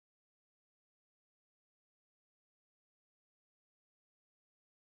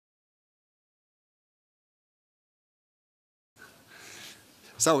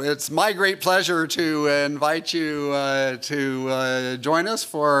So it's my great pleasure to invite you to join us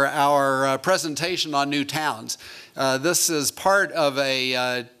for our presentation on new towns. This is part of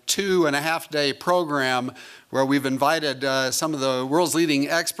a 2.5-day program where we've invited some of the world's leading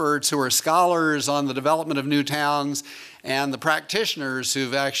experts who are scholars on the development of new towns and the practitioners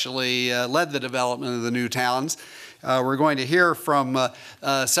who've actually led the development of the new towns. We're going to hear from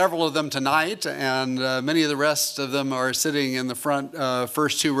several of them tonight, and many of the rest of them are sitting in the front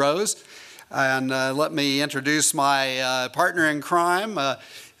first two rows. And let me introduce my partner in crime,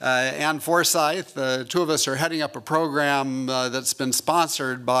 Ann Forsyth. The two of us are heading up a program that's been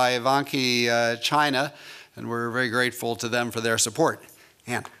sponsored by Vanke China, and we're very grateful to them for their support.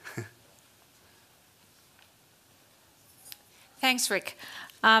 Ann. Thanks, Rick.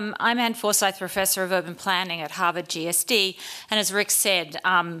 I'm Ann Forsyth, Professor of Urban Planning at Harvard GSD, and as Rick said,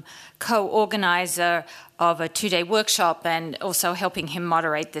 co-organizer of a 2-day workshop and also helping him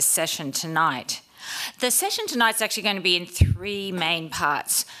moderate this session tonight. The session tonight is actually going to be in 3 main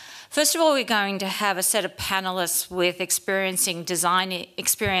parts. First of all, we're going to have a set of panelists with experience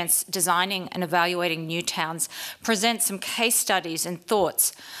designing and evaluating new towns, present some case studies and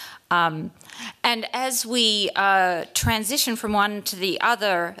thoughts. And as we transition from one to the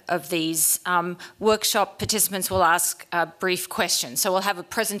other of these, workshop participants will ask brief questions. So we'll have a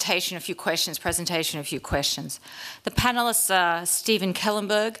presentation, a few questions, presentation, a few questions. The panelists are Stephen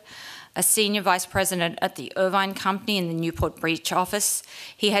KELLENBERG, a Senior Vice President at the Irvine Company in the Newport Beach office.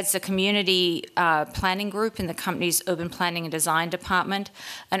 He heads the Community Planning Group in the company's Urban Planning and Design Department,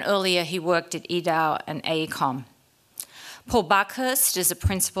 and earlier he worked at EDAO and AECOM. Paul BUCKHURST is a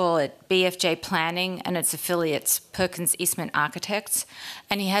principal at BFJ Planning and its affiliates, Perkins Eastman Architects,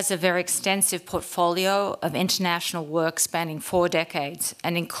 and he has a very extensive portfolio of international work spanning 4 decades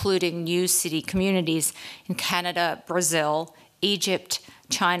and including new city communities in Canada, Brazil, Egypt,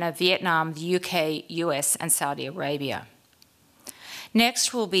 China, Vietnam, the UK, US, and Saudi Arabia.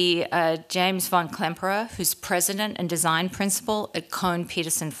 Next will be James von KLEMPERER, who's President and Design Principal at Kohn,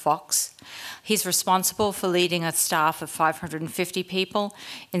 Pedersen, Fox. He's responsible for leading a staff of 550 people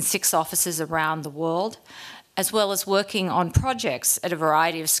in 6 offices around the world, as well as working on projects at a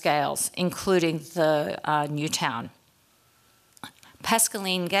variety of scales, including the new town.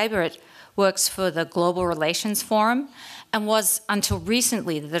 Pascaline GABORIT works for the Global Relations Forum and was, until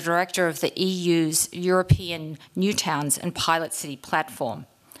recently, the director of the EU's European New Towns and Pilot City platform.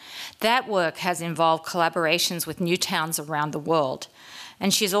 That work has involved collaborations with new towns around the world,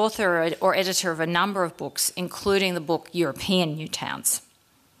 and she's author or editor of a number of books, including the book European New Towns.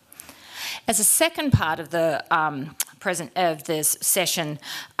 As a second part of the this session,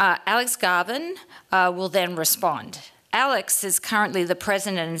 Alex Garvin will then respond. Alex is currently the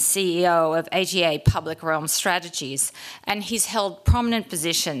president and CEO of AGA Public Realm Strategies, and he's held prominent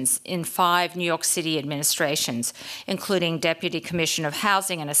positions in 5 New York City administrations, including Deputy Commissioner of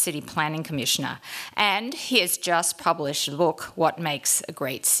Housing and a City Planning Commissioner. And he has just published a book, What Makes a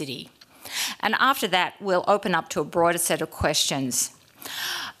Great City? And after that, we'll open up to a broader set of questions.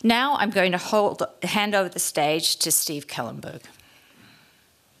 Now I'm going to hand over the stage to Steve KELLENBERG.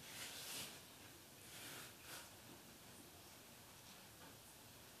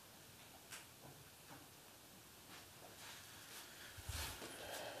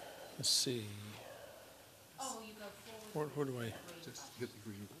 Let's see. Oh, you go forward. Where do I? Just hit the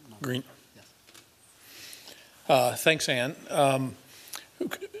green button. Green. Yes. Thanks, Ann.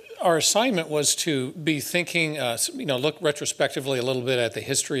 Our assignment was to be thinking, look retrospectively a little bit at the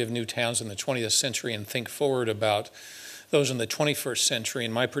history of new towns in the 20th century and think forward about those in the 21st century.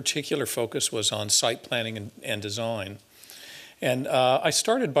 And my particular focus was on site planning and design. And I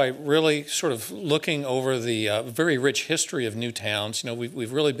started by really sort of looking over the very rich history of new towns. You know,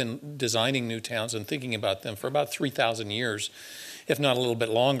 we've really been designing new towns and thinking about them for about 3,000 years, if not a little bit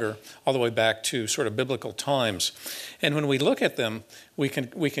longer, all the way back to sort of biblical times. And when we look at them, we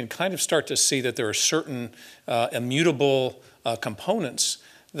can kind of start to see that there are certain immutable components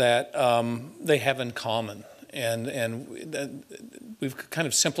that they have in common. And we've kind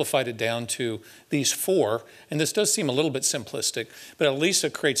of simplified it down to these 4, and this does seem a little bit simplistic, but at least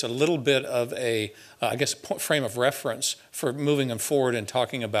it creates a little bit of a, frame of reference for moving them forward and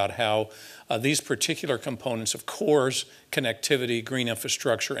talking about how these particular components of cores, connectivity, green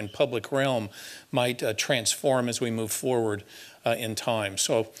infrastructure, and public realm might transform as we move forward in time.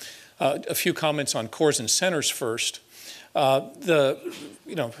 So a few comments on cores and centers first.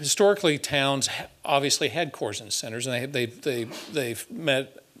 Historically, towns obviously had cores and centers, and they've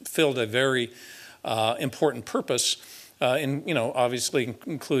filled a very important purpose obviously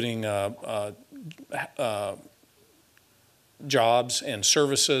including jobs and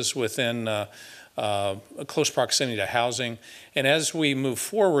services within close proximity to housing. And as we move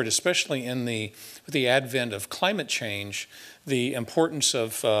forward, especially with the advent of climate change, the importance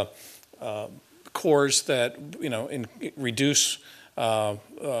of cores that reduce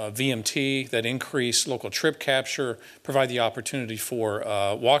VMT, that increase local trip capture, provide the opportunity for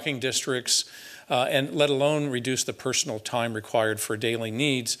walking districts, and let alone reduce the personal time required for daily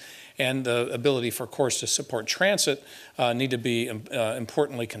needs, and the ability for cores to support transit need to be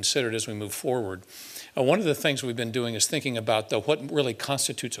importantly considered as we move forward. One of the things we've been doing is thinking about what really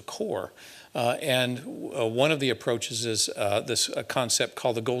constitutes a core. And one of the approaches is this concept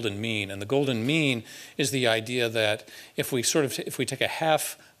called the golden mean. And the golden mean is the idea that if we take a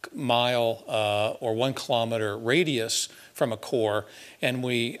half-mile or 1 kilometer radius from a core, and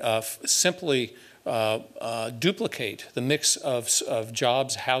we simply duplicate the mix of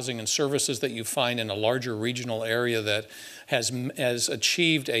jobs, housing, and services that you find in a larger regional area that has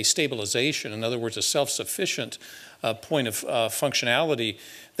achieved a stabilization, in other words, a self-sufficient point of functionality,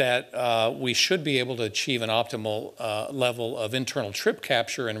 that we should be able to achieve an optimal level of internal trip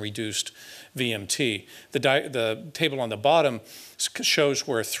capture and reduced VMT. The table on the bottom shows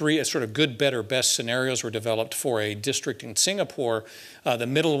where three sort of good, better, best scenarios were developed for a district in Singapore. The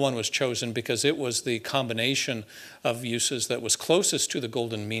middle one was chosen because it was the combination of uses that was closest to the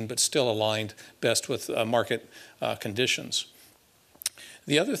golden mean but still aligned best with market conditions.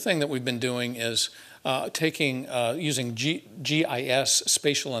 The other thing that we've been doing is using GIS,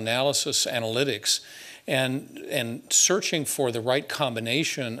 spatial analysis analytics, and searching for the right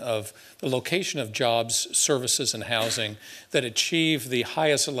combination of the location of jobs, services, and housing that achieve the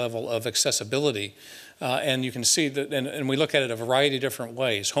highest level of accessibility. And you can see that, and we look at it a variety of different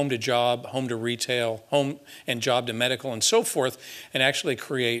ways: home to job, home to retail, home and job to medical, and so forth, and actually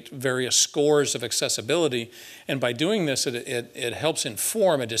create various scores of accessibility. And by doing this, it helps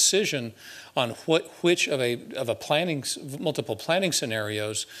inform a decision on which of multiple planning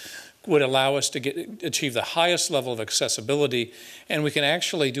scenarios would allow us to achieve the highest level of accessibility, and we can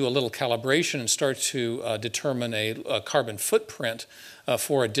actually do a little calibration and start to determine a carbon footprint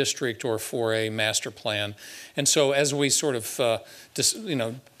for a district or for a master plan. And so as we sort of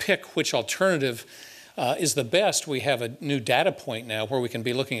pick which alternative is the best, we have a new data point now where we can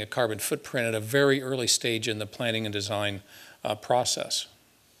be looking at carbon footprint at a very early stage in the planning and design process.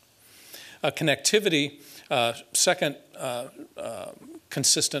 Connectivity, second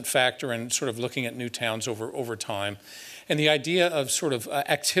consistent factor in sort of looking at new towns over time. And the idea of sort of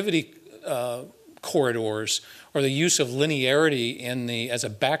activity corridors, or the use of linearity as a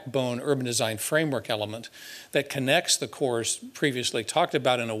backbone urban design framework element that connects the cores previously talked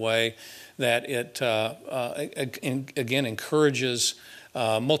about in a way that it, again, encourages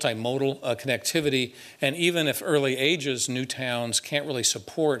multimodal connectivity. And even if early ages, new towns can't really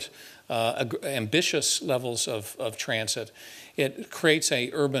support ambitious levels of transit, it creates an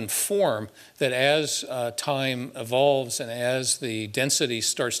urban form that as time evolves and as the density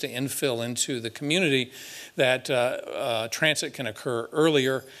starts to infill into the community, that transit can occur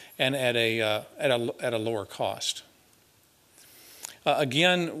earlier and at a lower cost.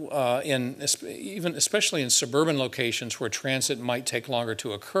 Again, especially in suburban locations where transit might take longer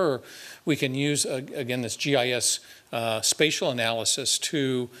to occur, we can use, again, this GIS spatial analysis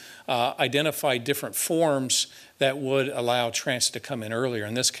to identify different forms that would allow transit to come in earlier.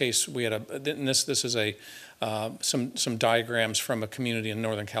 In this case, we had this is some diagrams from a community in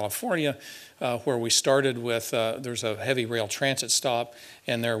Northern California where we started with, there's a heavy rail transit stop,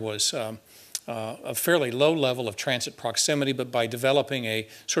 and there was a fairly low level of transit proximity, but by developing a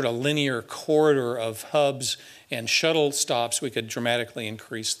sort of linear corridor of hubs and shuttle stops, we could dramatically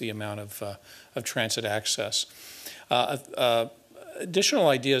increase the amount of transit access. Additional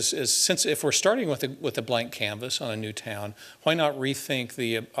ideas is, since if we're starting with a blank canvas on a new town, why not rethink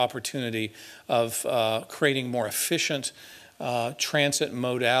the opportunity of creating more efficient transit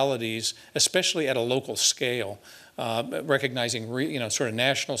modalities, especially at a local scale? Recognizing sort of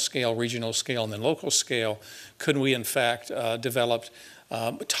national scale, regional scale, and then local scale, could we in fact develop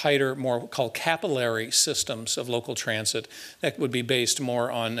tighter, more called capillary systems of local transit that would be based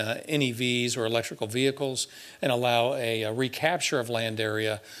more on NEVs or electrical vehicles, and allow a recapture of land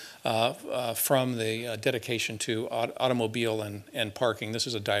area from the dedication to automobile and parking. This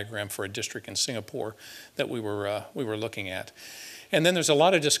is a diagram for a district in Singapore that we were looking at. And then there's a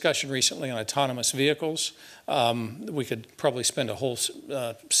lot of discussion recently on autonomous vehicles. We could probably spend a whole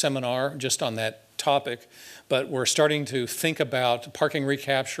seminar just on that topic, but we're starting to think about parking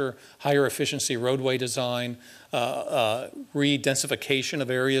recapture, higher efficiency roadway design, re-densification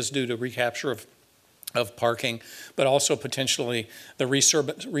of areas due to recapture of parking, but also potentially the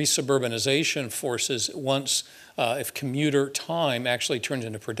resuburbanization forces once, if commuter time actually turns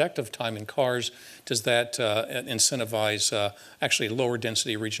into productive time in cars, does that incentivize actually lower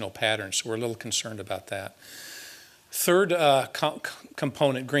density regional patterns? So we're a little concerned about that. Third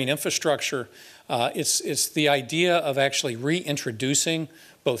component, green infrastructure, it's the idea of actually reintroducing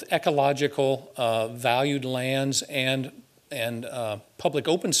both ecological valued lands and public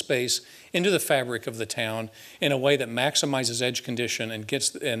open space into the fabric of the town in a way that maximizes edge condition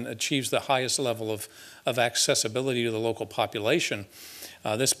and achieves the highest level of accessibility to the local population.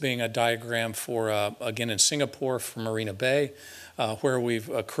 This being a diagram for, again, in Singapore for Marina Bay, where we've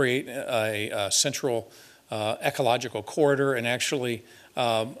created a central ecological corridor and actually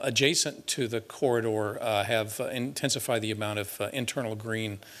adjacent to the corridor have intensified the amount of internal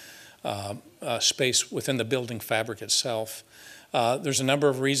green space within the building fabric itself. There's a number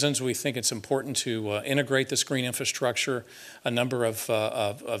of reasons we think it's important to integrate this green infrastructure, a number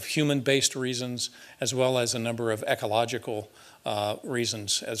of human-based reasons, as well as a number of ecological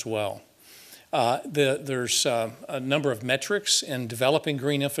reasons as well. There's a number of metrics in developing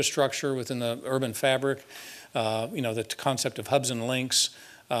green infrastructure within the urban fabric. The concept of hubs and links,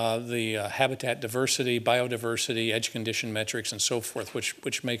 the habitat diversity, biodiversity, edge condition metrics, and so forth,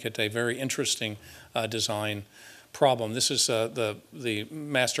 which make it a very interesting design problem. This is the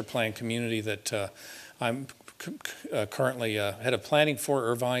master plan community that I'm currently head of planning for,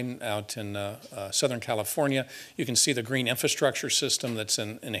 Irvine, out in Southern California. You can see the green infrastructure system that's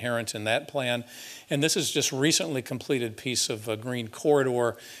inherent in that plan. And this is just recently completed piece of a green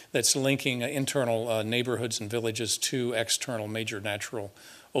corridor that's linking internal neighborhoods and villages to external major natural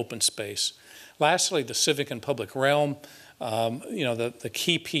open space. Lastly, the civic and public realm. The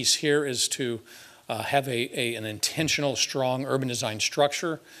key piece here is to have an intentional, strong urban design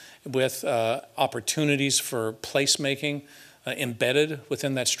structure with opportunities for placemaking embedded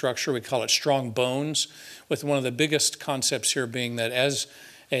within that structure. We call it strong bones, with one of the biggest concepts here being that as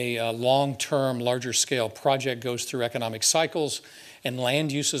a long-term, larger-scale project goes through economic cycles, and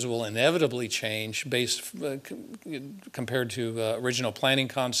land uses will inevitably change based compared to original planning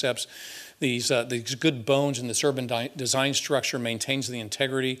concepts. These good bones in this urban design structure maintains the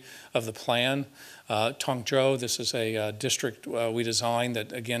integrity of the plan. Tongzhou, this is a district we designed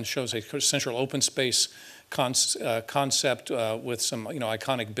that again shows a central open space concept with some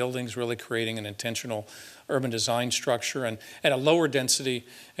iconic buildings, really creating an intentional urban design structure, and at a lower density,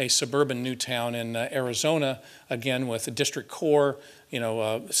 a suburban new town in Arizona, again with a district core,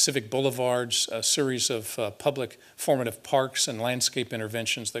 civic boulevards, a series of public formative parks and landscape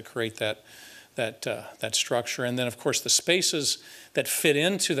interventions that create that structure. And then, of course, the spaces that fit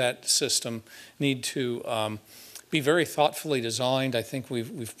into that system need to be very thoughtfully designed. I think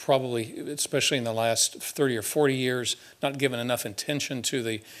we've probably, especially in the last 30 or 40 years, not given enough attention to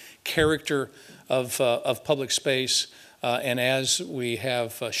the character of public space. And as we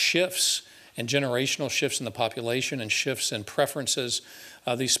have shifts and generational shifts in the population and shifts in preferences,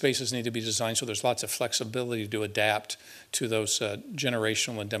 these spaces need to be designed so there's lots of flexibility to adapt to those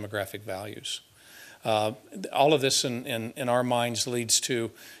generational and demographic values. All of this in our minds leads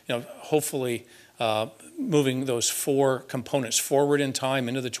to, hopefully moving those four components forward in time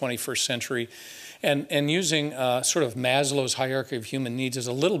into the 21st century, and using sort of Maslow's hierarchy of human needs as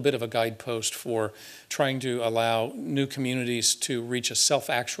a little bit of a guidepost for trying to allow new communities to reach a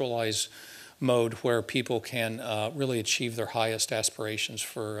self-actualized mode where people can really achieve their highest aspirations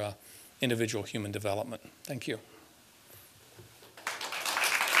for individual human development. Thank you.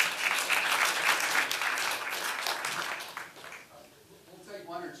 We'll take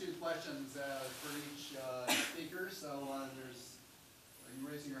one or two questions for each speaker. So are you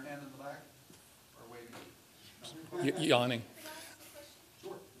raising your hand in the back or waving? Yawning.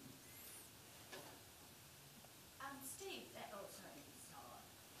 Sure. Steve,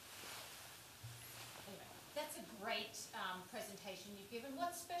 that's a great presentation you've given.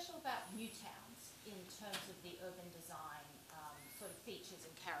 What's special about new towns in terms of the urban design sort of features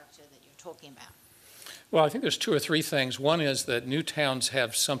and character that you're talking about? Well, I think there's two or three things. One is that new towns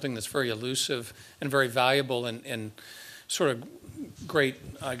have something that's very elusive and very valuable and sort of great,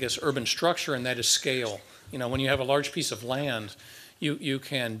 I guess, urban structure, and that is scale. When you have a large piece of land, you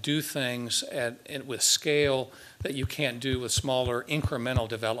can do things with scale that you can't do with smaller incremental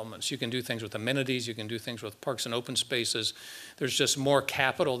developments. You can do things with amenities, you can do things with parks and open spaces. There's just more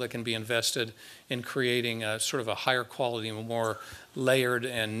capital that can be invested in creating a sort of a higher quality, more layered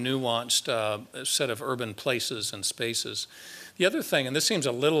and nuanced set of urban places and spaces. The other thing, and this seems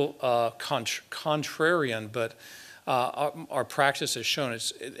a little contrarian, but our practice has shown,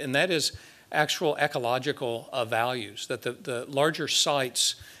 and that is actual ecological values, that the larger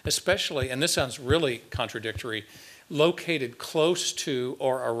sites, especially, and this sounds really contradictory, located close to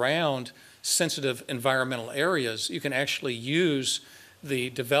or around sensitive environmental areas, you can actually use the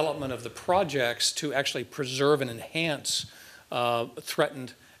development of the projects to actually preserve and enhance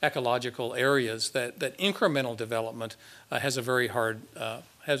threatened ecological areas that incremental development has a very hard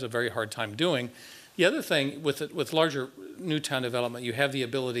time doing. The other thing with larger new town development, you have the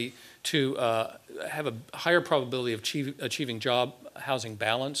ability to have a higher probability of achieving job housing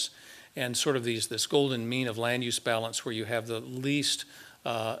balance, and sort of this golden mean of land use balance, where you have the least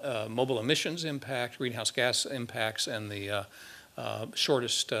mobile emissions impact, greenhouse gas impacts, and the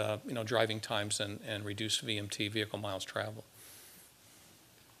shortest driving times and reduced VMT, vehicle miles traveled.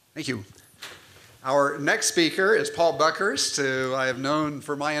 Thank you. Our next speaker is Paul BUCKHURST, who I have known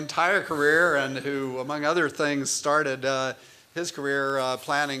for my entire career and who, among other things, started his career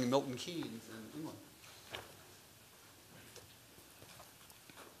planning Milton Keynes in England.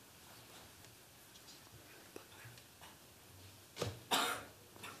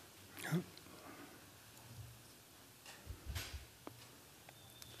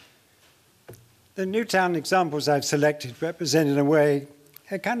 The Newtown examples I've selected represent, in a way,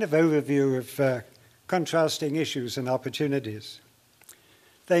 a kind of overview of contrasting issues and opportunities.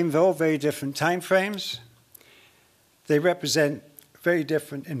 They involve very different timeframes, they represent very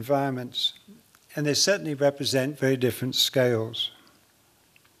different environments, and they certainly represent very different scales.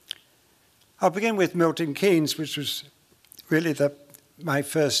 I'll begin with Milton Keynes, which was really my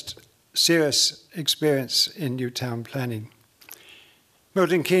first serious experience in Newtown planning.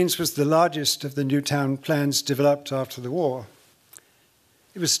 Milton Keynes was the largest of the Newtown plans developed after the war.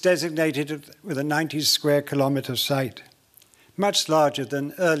 It was designated with a 90 square kilometre site, much larger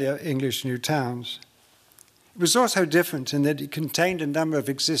than earlier English new towns. It was also different in that it contained a number of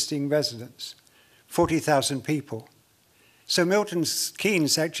existing residents, 40,000 people. So Milton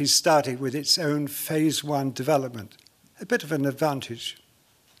Keynes actually started with its own phase 1 development, a bit of an advantage.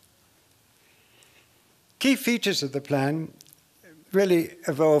 Key features of the plan really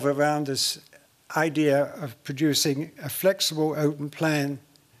evolve around this idea of producing a flexible open plan,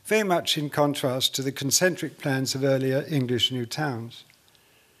 very much in contrast to the concentric plans of earlier English new towns.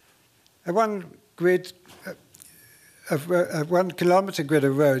 A 1 kilometre grid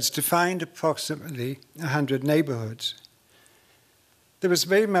of roads defined approximately 100 neighbourhoods. There was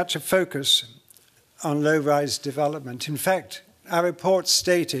very much a focus on low-rise development. In fact, our report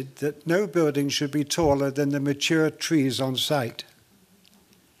stated that no building should be taller than the mature trees on site.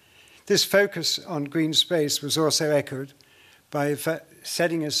 This focus on green space was also echoed by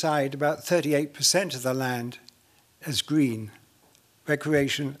setting aside about 38% of the land as green,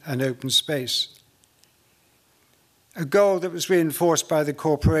 recreation and open space. A goal that was reinforced by the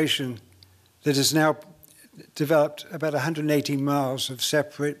corporation that has now developed about 180 miles of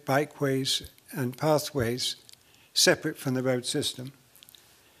separate bikeways and pathways separate from the road system.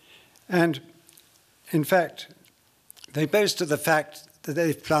 And in fact, they boast of the fact that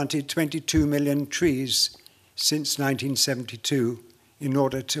they've planted 22 million trees since 1972 in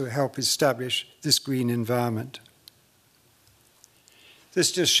order to help establish this green environment.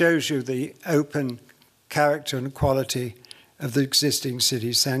 This just shows you the open character and quality of the existing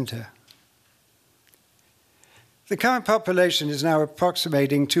city centre. The current population is now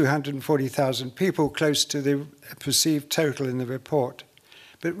approximating 240,000 people, close to the perceived total in the report.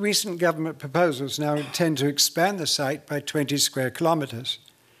 But recent government proposals now intend to expand the site by 20 square kilometres.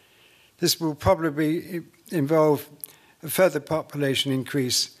 This will probably involve a further population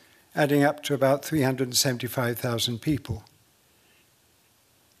increase, adding up to about 375,000 people.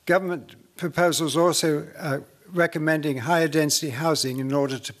 Government proposals also recommending higher density housing in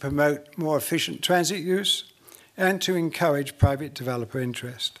order to promote more efficient transit use and to encourage private developer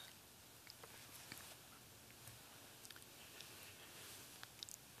interest.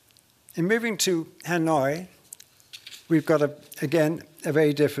 In moving to Hanoi, we've got, again, a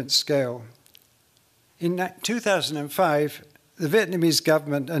very different scale. In 2005, the Vietnamese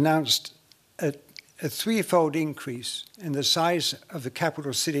government announced a threefold increase in the size of the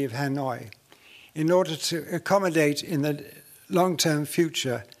capital city of Hanoi in order to accommodate in the long-term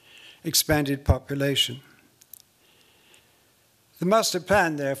future expanded population. The master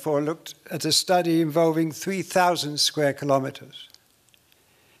plan, therefore, looked at a study involving 3,000 square kilometres.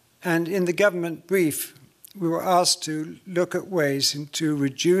 And in the government brief, we were asked to look at ways to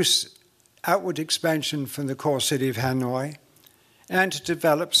reduce outward expansion from the core city of Hanoi and to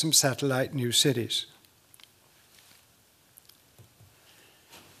develop some satellite new cities.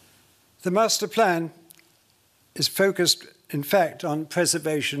 The master plan is focused, in fact, on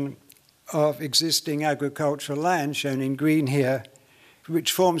preservation of existing agricultural land, shown in green here,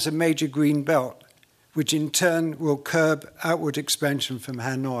 which forms a major green belt, which in turn will curb outward expansion from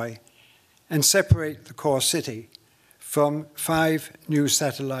Hanoi and separate the core city from 5 new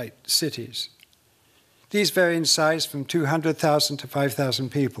satellite cities. These vary in size from 200,000 to 5,000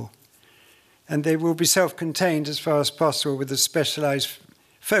 people, and they will be self-contained as far as possible with a specialized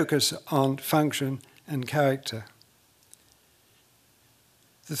focus on function and character.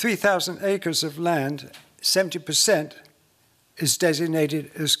 The 3,000 acres of land, 70% is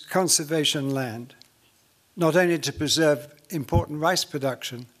designated as conservation land, not only to preserve important rice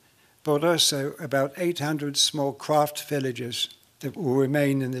production, but also about 800 small craft villages that will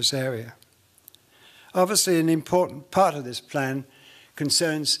remain in this area. Obviously, an important part of this plan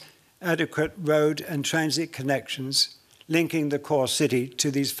concerns adequate road and transit connections linking the core city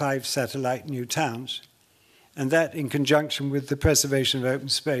to these 5 satellite new towns, and that, in conjunction with the preservation of open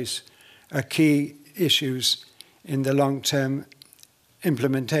space, are key issues in the long-term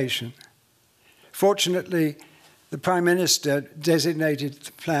implementation. Fortunately, the Prime Minister designated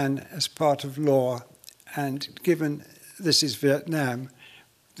the plan as part of law, and given this is Vietnam,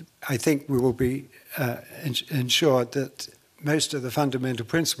 I think we will be ensured that most of the fundamental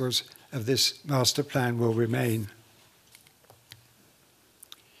principles of this master plan will remain.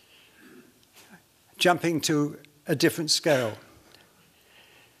 Jumping to a different scale.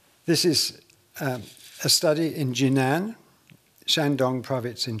 This is a study in Jinan, Shandong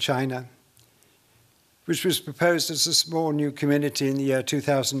province in China, which was proposed as a small new community in the year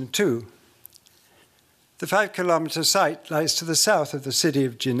 2002. The 5-kilometer site lies to the south of the city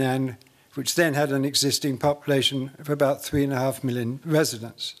of Jinan, which then had an existing population of about 3.5 million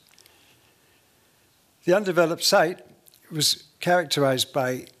residents. The undeveloped site was characterized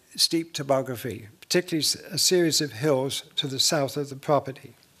by steep topography, particularly a series of hills to the south of the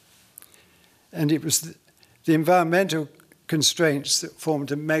property. And it was the environmental constraints that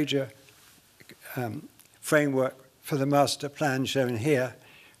formed a major framework for the master plan shown here,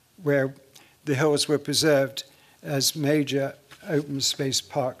 where the hills were preserved as major open space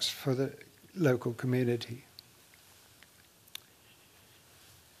parks for the local community.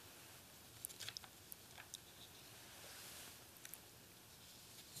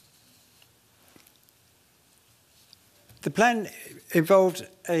 The plan involved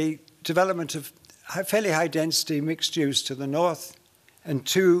a development of fairly high density mixed use to the north and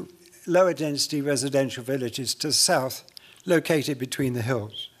 2 lower density residential villages to the south, located between the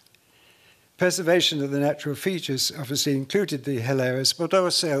hills. Preservation of the natural features obviously included the hill areas, but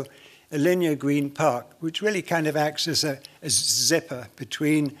also a linear green park, which really kind of acts as a zipper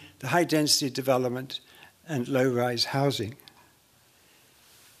between the high density development and low-rise housing.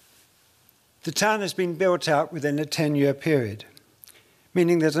 The town has been built out within a 10-year period,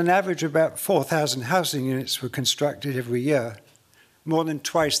 meaning that an average of about 4,000 housing units were constructed every year, more than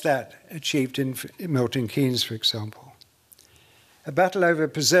twice that achieved in Milton Keynes, for example. A battle over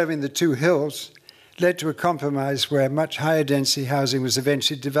preserving the 2 hills led to a compromise where much higher density housing was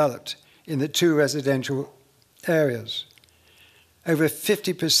eventually developed in the 2 residential areas. Over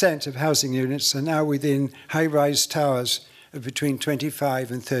 50% of housing units are now within high-rise towers of between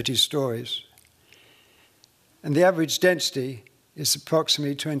 25 and 30 stories. And the average density is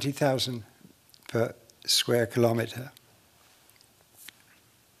approximately 20,000 per square kilometer.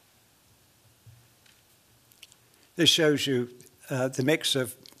 This shows you the mix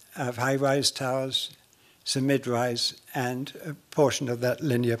of high-rise towers, some mid-rise, and a portion of that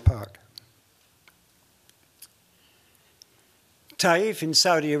linear park. Taif in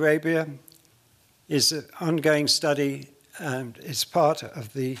Saudi Arabia is an ongoing study and is part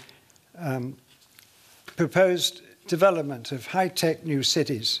of the proposed development of high-tech new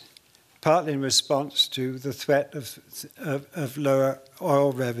cities, partly in response to the threat of lower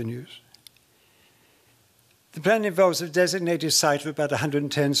oil revenues. The plan involves a designated site of about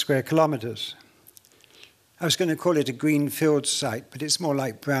 110 square kilometers. I was going to call it a greenfield site, but it's more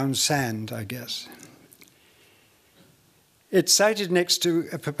like brown sand, I guess. It's sited next to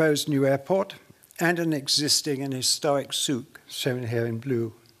a proposed new airport and an existing and historic souk, shown here in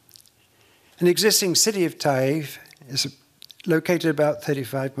blue. An existing city of Taif is located about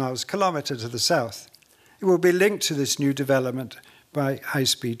 35 kilometers to the south. It will be linked to this new development by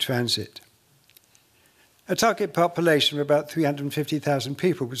high-speed transit. A target population of about 350,000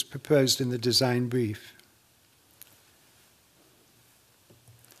 people was proposed in the design brief.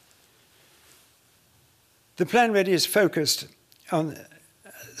 The plan really is focused on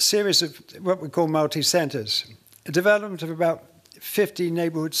a series of what we call multi-centers, a development of about 50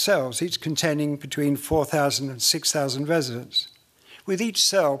 neighborhood cells, each containing between 4,000 and 6,000 residents, with each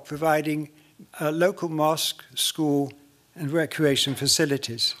cell providing a local mosque, school, and recreation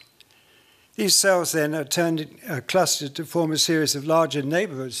facilities. These cells then are clustered to form a series of larger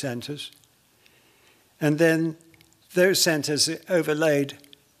neighborhood centers, and then those centers are overlaid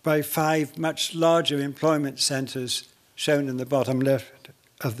by 5 much larger employment centers shown in the bottom left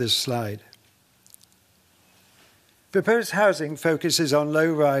of this slide. Proposed housing focuses on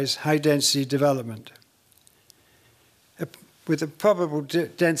low-rise, high-density development with a probable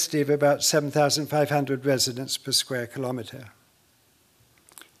density of about 7,500 residents per square kilometre.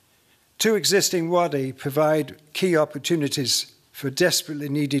 2 existing wadi provide key opportunities for a desperately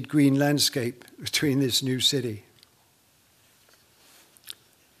needed green landscape between this new city.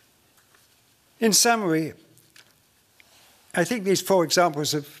 In summary, I think these 4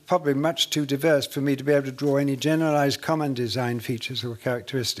 examples are probably much too diverse for me to be able to draw any generalized common design features or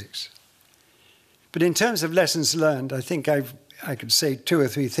characteristics. But in terms of lessons learned, I think I could say 2 or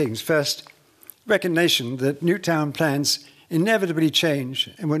 3 things. First, recognition that new town plans inevitably change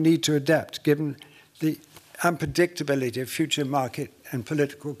and will need to adapt given the unpredictability of future market and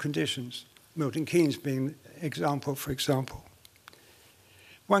political conditions, Milton Keynes being an example, for example.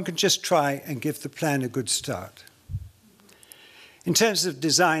 One can just try and give the plan a good start. In terms of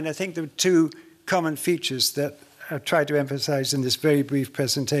design, I think there are 2 common features that I try to emphasize in this very brief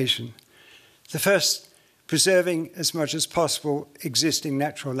presentation. The first, preserving as much as possible existing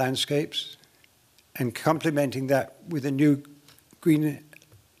natural landscapes and complementing that with a new green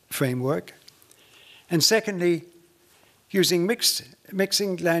framework. And secondly,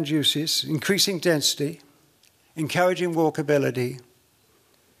 mixing land uses, increasing density, encouraging walkability,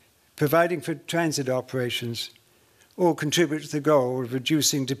 providing for transit operations, all contribute to the goal of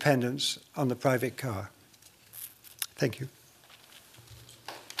reducing dependence on the private car. Thank you.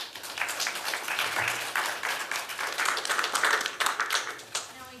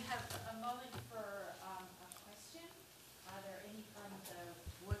 Now we have a moment for a question. Are there any from the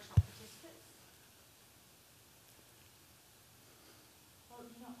workshop participants? Well,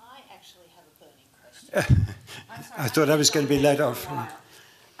 you know, I actually have a burning question. I'm sorry, I thought I was going to be let off.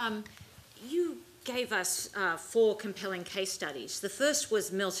 You gave us 4 compelling case studies. The first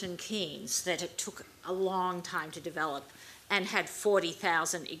was Milton Keynes, that it took a long time to develop and had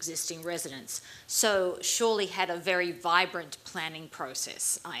 40,000 existing residents. So surely had a very vibrant planning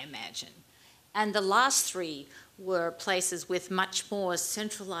process, I imagine. And the last 3 were places with much more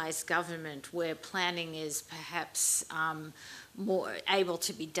centralized government where planning is perhaps more able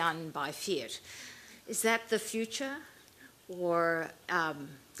to be done by fiat. Is that the future? Or,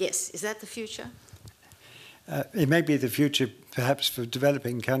 yes, is that the future? It may be the future, perhaps, for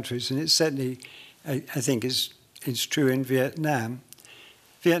developing countries, and it certainly, I think, is true in Vietnam.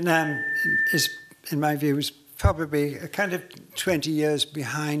 Vietnam is, in my view, is probably a kind of 20 years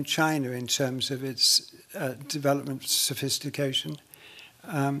behind China in terms of its development sophistication.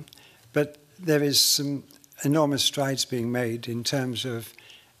 But there is some enormous strides being made in terms of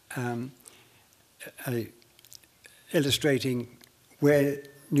illustrating where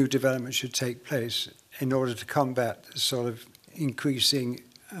new development should take place in order to combat the sort of increasing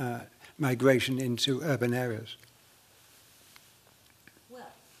migration into urban areas.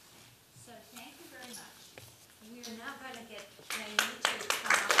 Well, so thank you very much. We are now going to get Jamie to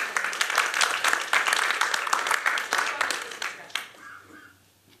come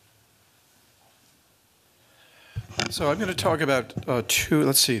up. So I'm going to talk about 2,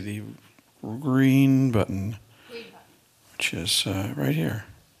 let's see, the green button, which is right here.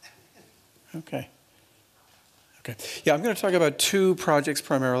 Okay. Okay. Yeah, I'm going to talk about 2 projects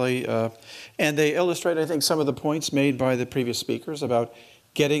primarily, and they illustrate, I think, some of the points made by the previous speakers about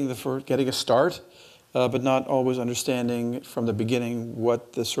getting a start, but not always understanding from the beginning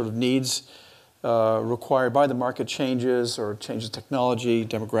what the sort of needs required by the market changes or changes in technology,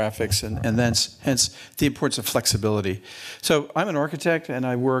 demographics, and hence the importance of flexibility. So I'm an architect, and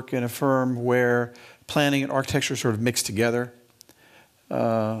I work in a firm where planning and architecture sort of mix together.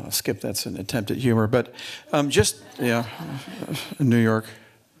 I'll skip, that's an attempt at humor, but New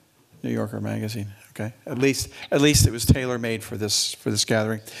Yorker magazine. Okay, at least it was tailor-made for this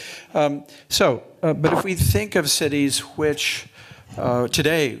gathering. But if we think of cities which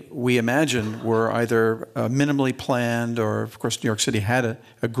today we imagine were either minimally planned, or of course New York City had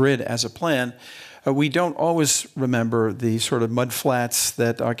a grid as a plan, we don't always remember the sort of mudflats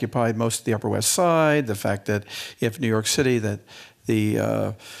that occupied most of the Upper West Side, the fact that if New York City, that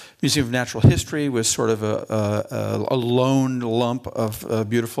The Museum of Natural History was sort of a lone lump of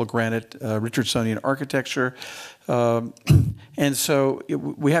beautiful granite Richardsonian architecture. And so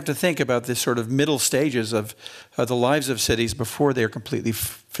we have to think about this sort of middle stages of the lives of cities before they are completely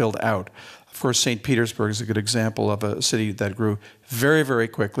filled out. Of course, St. Petersburg is a good example of a city that grew very, very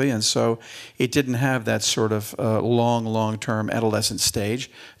quickly, and so it didn't have that sort of long-term adolescent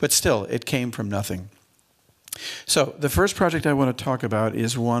stage, but still, it came from nothing. So the first project I want to talk about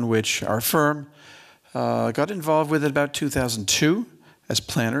is one which our firm got involved with in about 2002 as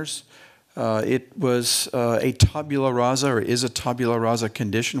planners. It was a tabula rasa, or is a tabula rasa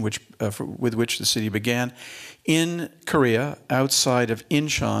condition with which the city began in Korea, outside of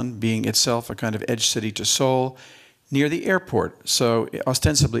Incheon, being itself a kind of edge city to Seoul, near the airport. So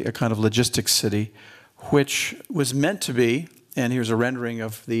ostensibly a kind of logistics city, which was meant to be, and here's a rendering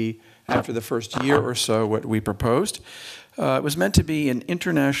of after the first year or so, what we proposed. It was meant to be an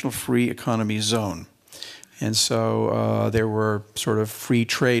international free economy zone. And so there were sort of free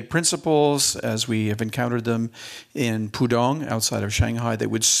trade principles, as we have encountered them in Pudong, outside of Shanghai, that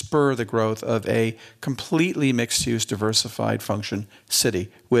would spur the growth of a completely mixed-use, diversified function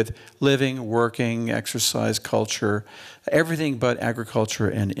city with living, working, exercise, culture, everything but agriculture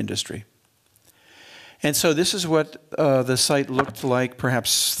and industry. And so this is what the site looked like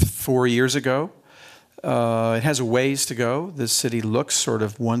perhaps 4 years ago. It has a ways to go. The city looks sort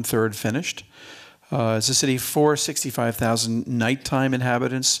of 1/3 finished. It's a city for 65,000 nighttime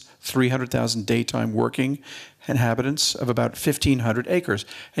inhabitants, 300,000 daytime working inhabitants of about 1,500 acres.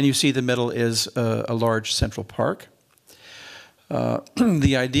 And you see the middle is a large central park.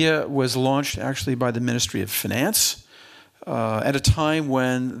 The idea was launched actually by the Ministry of Finance at a time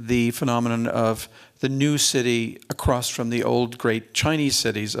when the phenomenon of the new city across from the old great Chinese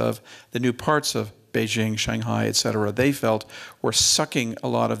cities of the new parts of Beijing, Shanghai, etc., they felt were sucking a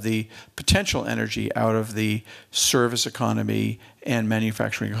lot of the potential energy out of the service economy and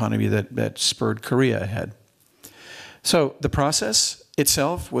manufacturing economy that spurred Korea ahead. So the process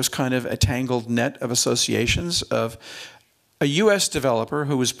itself was kind of a tangled net of associations of a U.S. developer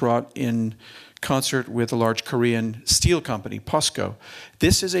who was brought in concert with a large Korean steel company, POSCO.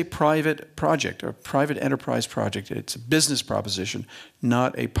 This is a private project, a private enterprise project. It's a business proposition,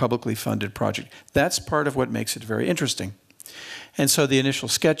 not a publicly funded project. That's part of what makes it very interesting. And so the initial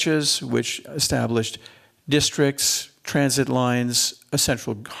sketches, which established districts, transit lines, a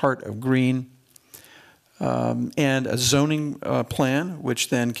central heart of green, and a zoning plan, which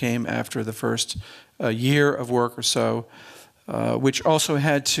then came after the first year of work or so, which also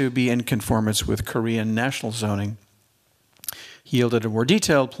had to be in conformance with Korean national zoning, yielded a more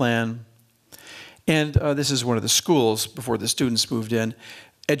detailed plan. And this is one of the schools before the students moved in.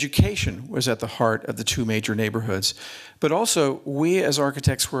 Education was at the heart of the two major neighborhoods. But also, we as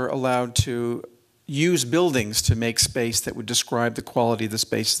architects were allowed to use buildings to make space that would describe the quality of the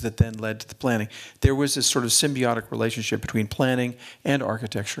spaces that then led to the planning. There was this sort of symbiotic relationship between planning and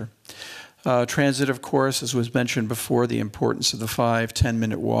architecture. Transit, of course, as was mentioned before, the importance of the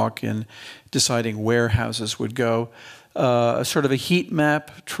 5-10-minute walk in deciding where houses would go. Sort of a heat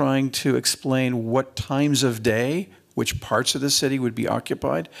map trying to explain what times of day, which parts of the city would be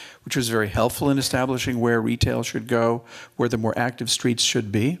occupied, which was very helpful in establishing where retail should go, where the more active streets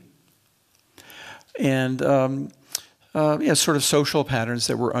should be. And yeah, sort of social patterns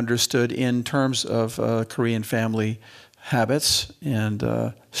that were understood in terms of Korean family habits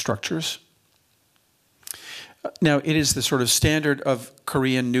and structures. Now, it is the sort of standard of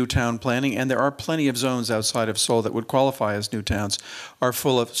Korean new town planning, and there are plenty of zones outside of Seoul that would qualify as new towns, are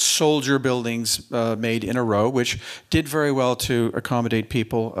full of soldier buildings made in a row, which did very well to accommodate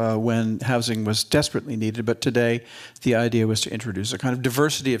people when housing was desperately needed. But today, the idea was to introduce a kind of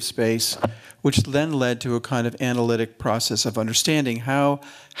diversity of space, which then led to a kind of analytic process of understanding how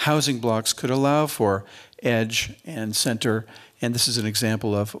housing blocks could allow for edge and center. And this is an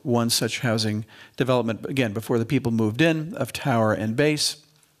example of one such housing development, again, before the people moved in, of tower and base.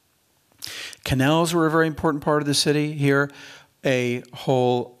 Canals were a very important part of the city. Here, a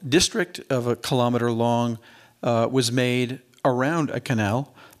whole district of 1 kilometer long was made around a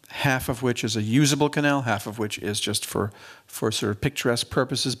canal, half of which is a usable canal, half of which is just for sort of picturesque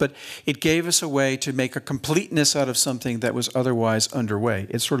purposes. But it gave us a way to make a completeness out of something that was otherwise underway.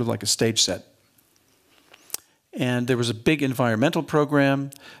 It's sort of like a stage set. And there was a big environmental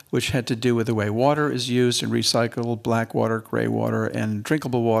program which had to do with the way water is used and recycled, black water, gray water, and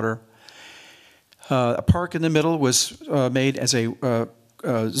drinkable water. A park in the middle was made as a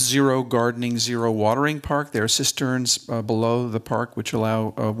zero gardening, zero watering park. There are cisterns below the park which allow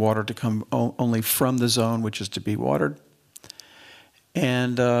water to come only from the zone which is to be watered.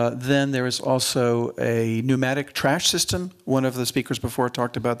 And then there is also a pneumatic trash system. One of the speakers before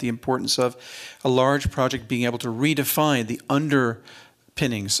talked about the importance of a large project being able to redefine the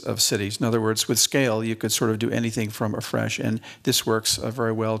underpinnings of cities. In other words, with scale, you could sort of do anything from afresh. And this works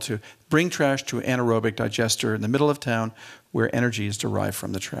very well to bring trash to an anaerobic digester in the middle of town where energy is derived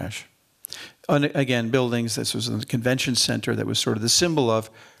from the trash. And again, buildings, this was in the convention center that was sort of the symbol of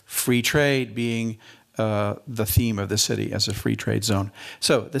free trade being the theme of the city as a free trade zone.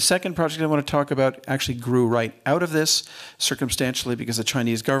 So the second project I want to talk about actually grew right out of this circumstantially because the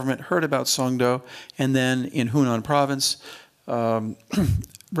Chinese government heard about Songdo, and then in Hunan province,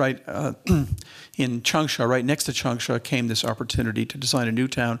 right in Changsha, right next to Changsha, came this opportunity to design a new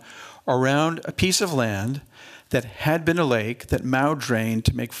town around a piece of land that had been a lake that Mao drained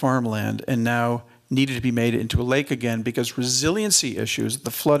to make farmland and now needed to be made into a lake again because resiliency issues,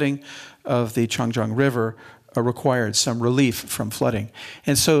 the flooding of the Changjiang River, required some relief from flooding.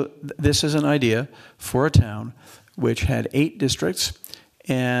 And so this is an idea for a town which had 8 districts,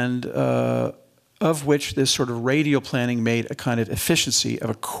 and of which this sort of radial planning made a kind of efficiency of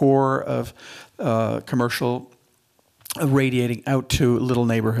a core of commercial radiating out to little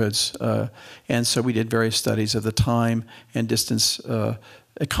neighborhoods. And so we did various studies of the time and distance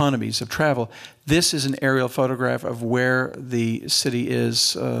economies of travel. This is an aerial photograph of where the city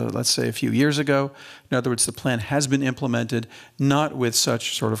is, let's say, a few years ago. In other words, the plan has been implemented, not with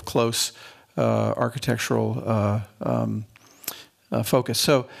such sort of close architectural focus.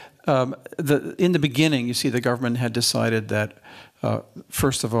 So in the beginning, you see the government had decided that,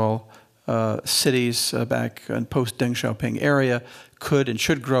 first of all, cities back in post-Deng Xiaoping area could and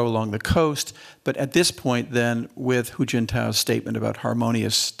should grow along the coast. But at this point then, with Hu Jintao's statement about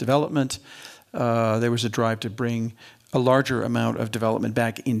harmonious development, there was a drive to bring a larger amount of development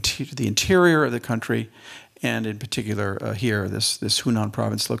back into the interior of the country, and in particular here, this Hunan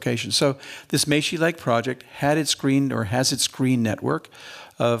province location. So this Meishi Lake project had its green, or has its green network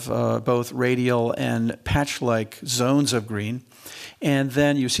of both radial and patch-like zones of green. And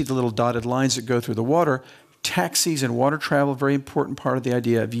then you see the little dotted lines that go through the water. Taxis and water travel, very important part of the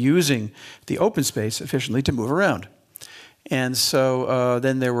idea of using the open space efficiently to move around. And so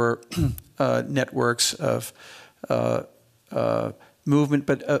then there were networks of movement,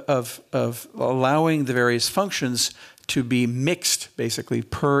 but of allowing the various functions to be mixed, basically,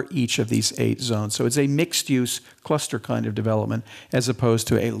 per each of these 8 zones. So it's a mixed-use cluster kind of development as opposed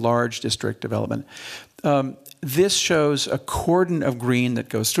to a large district development. This shows a cordon of green that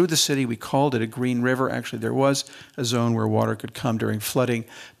goes through the city. We called it a green river. Actually, there was a zone where water could come during flooding,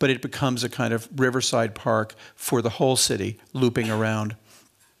 but it becomes a kind of riverside park for the whole city, looping around.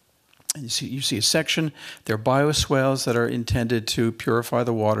 And you see a section. There are bioswales that are intended to purify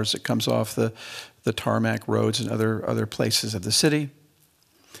the waters that comes off the tarmac roads and other places of the city.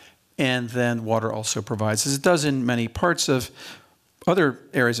 And then water also provides, as it does in many parts of other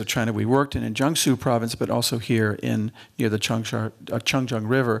areas of China we worked in Jiangsu province, but also here near the Changjiang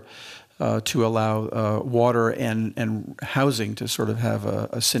River, to allow water and housing to sort of have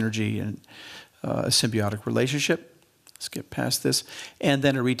a synergy and a symbiotic relationship. Skip past this. And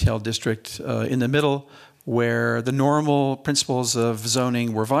then a retail district in the middle where the normal principles of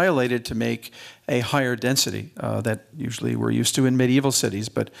zoning were violated to make a higher density that usually we're used to in medieval cities,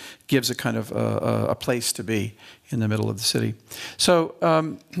 but gives a kind of a place to be in the middle of the city. So,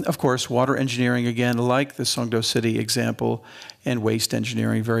 of course, water engineering, again, like the Songdo City example, and waste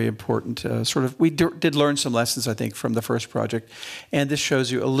engineering, very important. We did learn some lessons, I think, from the first project. And this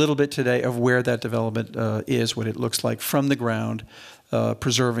shows you a little bit today of where that development is, what it looks like from the ground,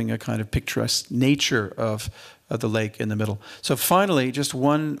 preserving a kind of picturesque nature of the lake in the middle. So finally, just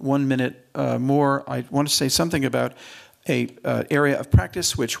one minute more, I want to say something about an area of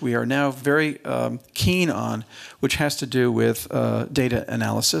practice which we are now very keen on, which has to do with data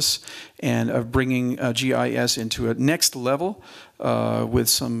analysis and of bringing GIS into a next level with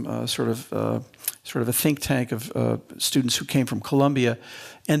some sort of a think tank of students who came from Columbia.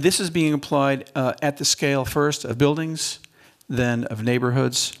 And this is being applied at the scale first of buildings, then of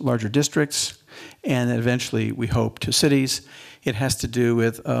neighborhoods, larger districts, and then eventually, we hope, to cities. It has to do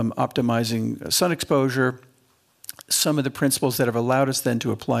with optimizing sun exposure, some of the principles that have allowed us then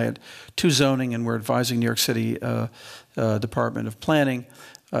to apply it to zoning, and we're advising New York City Department of Planning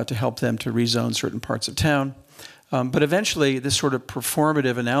to help them to rezone certain parts of town. But eventually, this sort of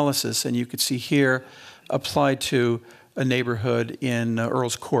performative analysis, and you could see here, applied to a neighborhood in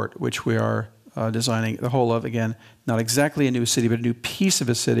Earl's Court, which we are designing the whole of, again, not exactly a new city, but a new piece of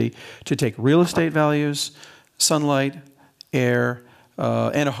a city to take real estate values, sunlight, air,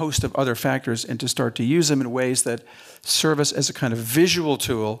 and a host of other factors, and to start to use them in ways that serve us as a kind of visual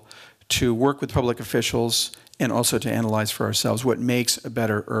tool to work with public officials and also to analyze for ourselves what makes a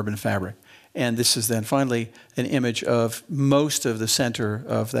better urban fabric. And this is then finally an image of most of the center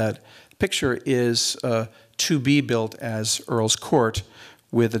of that picture is to be built as Earl's Court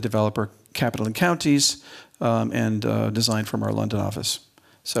with the developer Capital and Counties and design from our London office.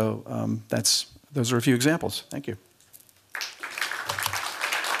 So those are a few examples. Thank you.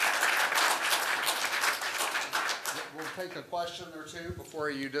 We'll take a question or two before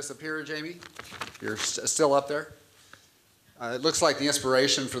you disappear, Jamie. You're still up there. It looks like the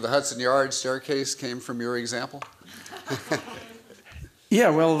inspiration for the Hudson Yards staircase came from your example. Yeah,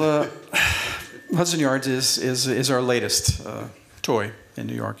 well, Hudson Yards is our latest toy in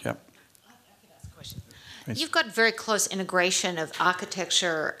New York. Yep. You've got very close integration of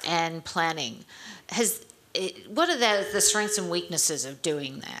architecture and planning. What are the strengths and weaknesses of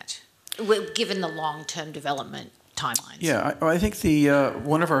doing that, given the long-term development timelines? Yeah, I think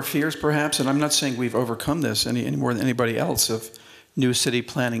one of our fears, perhaps, and I'm not saying we've overcome this any more than anybody else of new city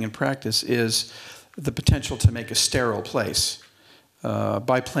planning and practice, is the potential to make a sterile place.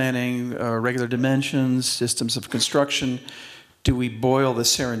 By planning regular dimensions, systems of construction, do we boil the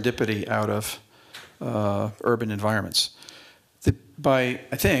serendipity out of urban environments? By,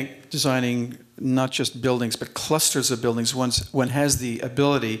 I think, designing not just buildings, but clusters of buildings, one has the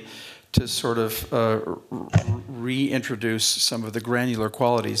ability to sort of reintroduce some of the granular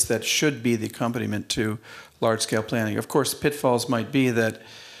qualities that should be the accompaniment to large-scale planning. Of course, pitfalls might be that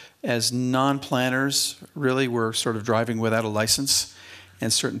as non-planners, really, we're sort of driving without a license,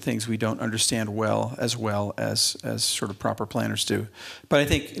 and certain things we don't understand well as sort of proper planners do. But I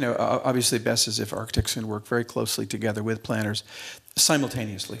think, obviously best is if architects can work very closely together with planners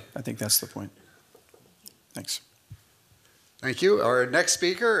simultaneously. I think that's the point. Thanks. Thank you. Our next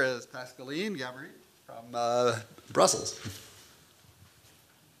speaker is Pascaline GABORIT from Brussels.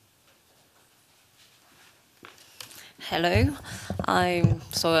 Hello, I'm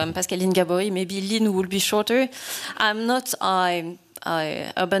Pascaline GABORIT. Maybe Lynn will be shorter. I'm not an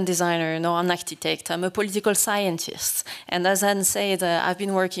urban designer, nor an architect. I'm a political scientist. And as Anne said, I've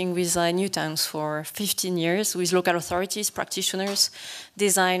been working with new towns for 15 years with local authorities, practitioners,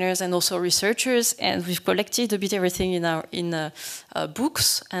 designers, and also researchers. And we've collected a bit everything in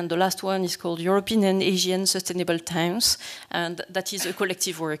books. And the last one is called European and Asian Sustainable Towns. And that is a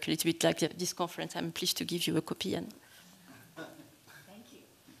collective work, a little bit like this conference. I'm pleased to give you a copy. Thank you.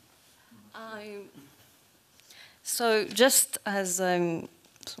 So just as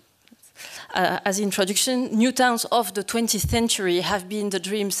introduction, new towns of the 20th century have been the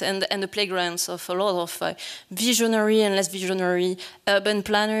dreams and the playgrounds of a lot of visionary and less visionary urban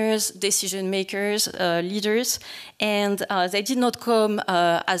planners, decision makers, leaders. And they did not come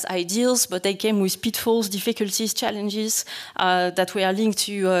as ideals, but they came with pitfalls, difficulties, challenges that were linked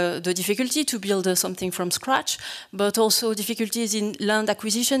to the difficulty to build something from scratch, but also difficulties in land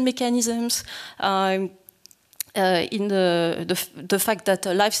acquisition mechanisms, in the fact that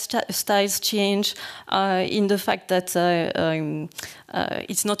lifestyles change, in the fact that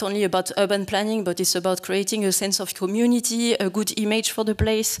it's not only about urban planning, but it's about creating a sense of community, a good image for the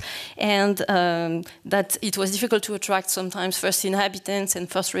place, and that it was difficult to attract sometimes first inhabitants and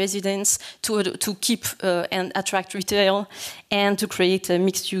first residents to keep and attract retail and to create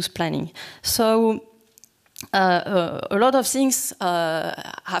mixed-use planning. So a lot of things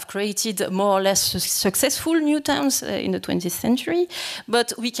have created more or less successful new towns in the 20th century,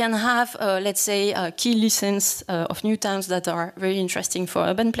 but we can have, let's say, key lessons of new towns that are very interesting for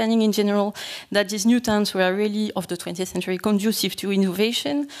urban planning in general, that these new towns were really, of the 20th century, conducive to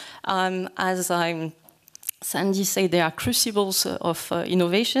innovation. As Sandy said, they are crucibles of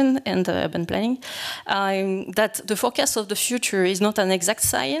innovation and urban planning. That the forecast of the future is not an exact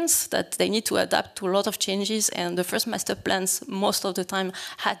science, that they need to adapt to a lot of changes, and the first master plans most of the time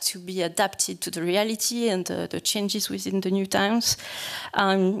had to be adapted to the reality and the changes within the new towns.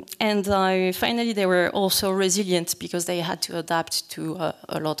 And finally, they were also resilient because they had to adapt to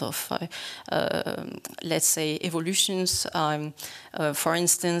a lot of, let's say, evolutions. For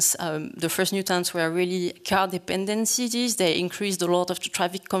instance, the first new towns were really car-dependent cities. They increased a lot of the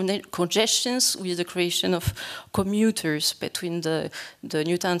traffic congestions with the creation of commuters between the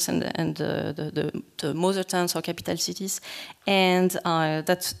new towns and the mother towns or capital cities. And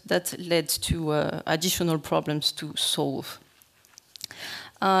that led to additional problems to solve.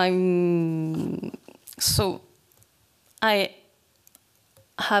 So I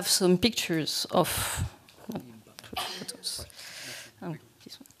have some pictures of...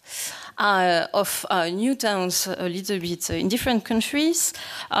 of new towns a little bit in different countries.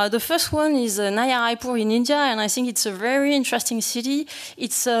 The first one is Naya Raipur in India, and I think it's a very interesting city.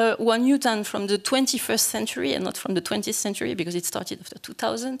 It's one new town from the 21st century and not from the 20th century because it started after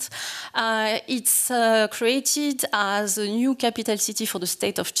 2000. It's created as a new capital city for the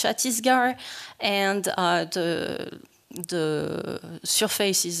state of Chhattisgarh, and the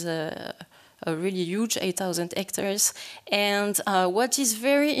surface is really huge, 8,000 hectares. And what is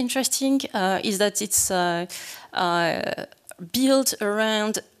very interesting is that it's built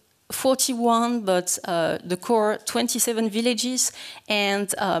around 41, but the core 27 villages,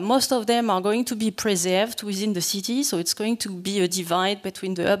 and most of them are going to be preserved within the city, so it's going to be a divide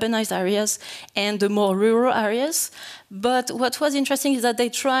between the urbanized areas and the more rural areas. But what was interesting is that they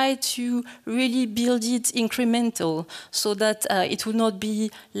tried to really build it incremental, so that it would not be,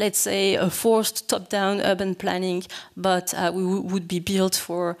 let's say, a forced top-down urban planning, but we would be built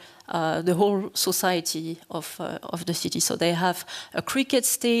for the whole society of the city. So they have a cricket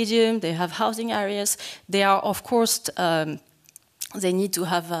stadium, they have housing areas. They are, of course, they need to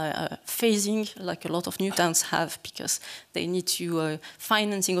have phasing, like a lot of new towns have, because they need to,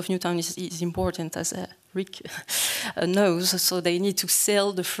 financing of new towns is important, as Rick knows. So they need to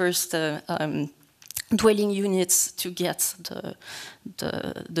sell the first dwelling units to get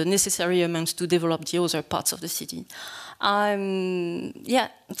the necessary amounts to develop the other parts of the city. Yeah,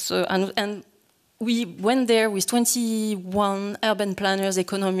 so, and we went there with 21 urban planners,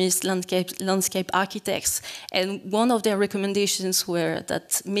 economists, landscape architects, and one of their recommendations were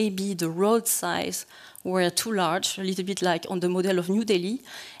that maybe the road size were too large, a little bit like on the model of New Delhi,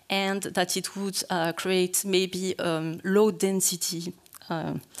 and that it would create maybe low density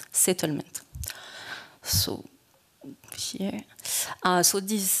settlement. So here, so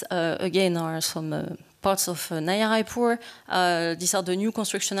these again are some parts of Naya Raipur. These are the new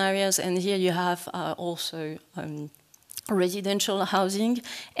construction areas, and here you have also residential housing.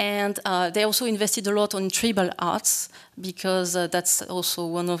 And they also invested a lot on tribal arts, because that's also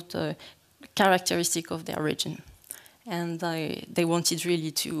one of the characteristics of their region. And they wanted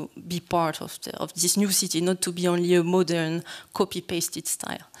really to be part of this new city, not to be only a modern, copy-pasted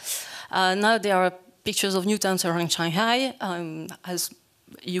style. Now there are pictures of new towns around Shanghai. As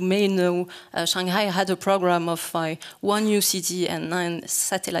you may know, Shanghai had a program of one new city and 9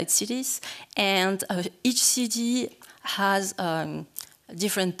 satellite cities, and each city has a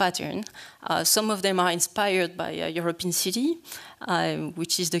different pattern. Some of them are inspired by a European city,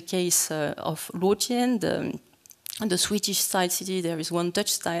 which is the case of Luotian, the Swedish-style city. There is one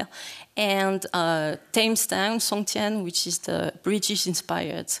Dutch style, and Thamestown, Songtian, which is the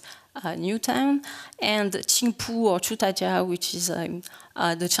British-inspired new town, and Qingpu or Chutatia, which is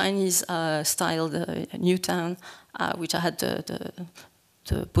the Chinese-styled new town, which I had the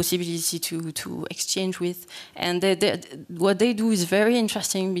possibility to exchange with. And what they do is very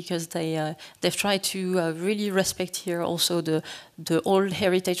interesting, because they've tried to really respect here also the old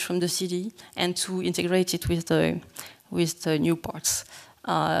heritage from the city, and to integrate it with the new parts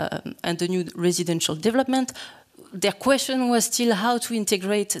and the new residential development. Their question was still how to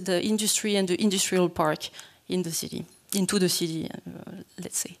integrate the industry and the industrial park in the city, into the city,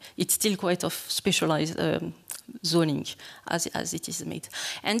 let's say. It's still quite of specialized zoning as it is made.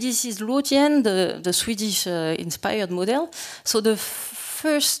 And this is Luotian, the Swedish-inspired model. So the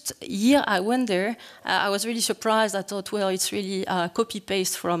first year I went there, I was really surprised. I thought, well, it's really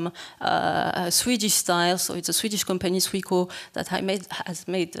copy-paste from a Swedish style. So it's a Swedish company, Sweco, that has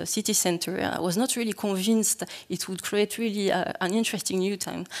made the city center. I was not really convinced it would create really an interesting new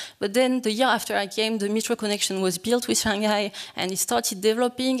town. But then the year after I came, the metro connection was built with Shanghai, and it started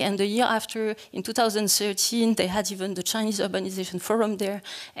developing. And the year after, in 2013, they had even the Chinese Urbanization Forum there.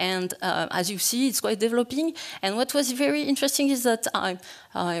 And as you see, it's quite developing. And what was very interesting is that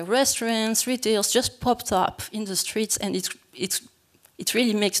restaurants, retails just popped up in the streets, and it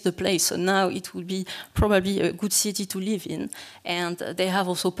really makes the place. So now it would be probably a good city to live in. And they have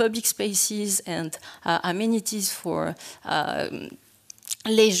also public spaces and amenities for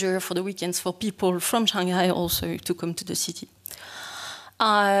leisure for the weekends for people from Shanghai also to come to the city.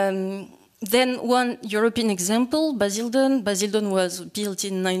 Then one European example, Basildon. Basildon was built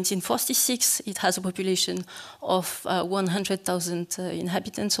in 1946. It has a population of 100,000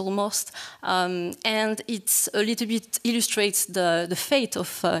 inhabitants almost. And it's a little bit illustrates the fate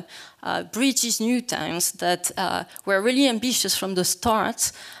of British new towns that were really ambitious from the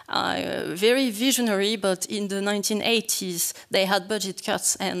start, very visionary, but in the 1980s they had budget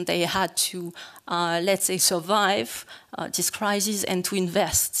cuts and they had to, let's say, survive this crisis and to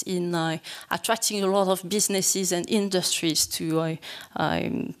invest in attracting a lot of businesses and industries to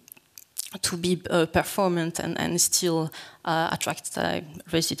to be performant and still attract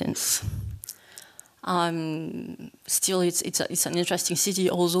residents. Still, it's an interesting city,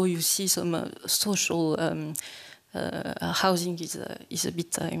 although you see some social housing is a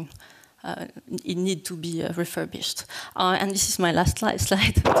bit, it need to be refurbished. And this is my last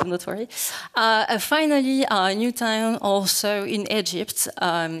slide, do not worry. Finally, a new town also in Egypt,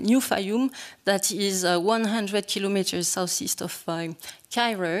 New Fayoum, that is 100 kilometers southeast of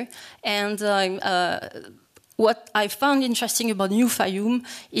Cairo. And what I found interesting about New Fayoum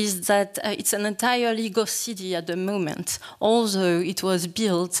is that it's an entirely ghost city at the moment. Although it was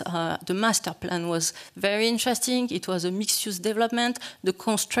built, the master plan was very interesting. It was a mixed-use development. The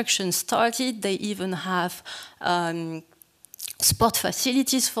construction started. They even have sport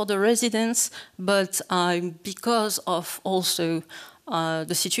facilities for the residents. But because of also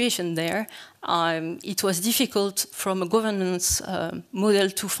the situation there, it was difficult from a governance model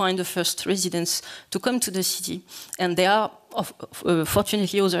to find the first residents to come to the city. And there are,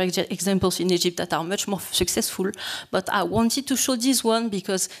 fortunately, other examples in Egypt that are much more successful. But I wanted to show this one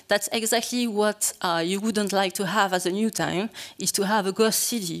because that's exactly what you wouldn't like to have as a new town, is to have a ghost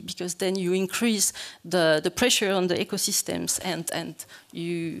city, because then you increase the pressure on the ecosystems and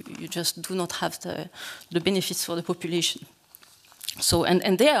you just do not have the benefits for the population. So,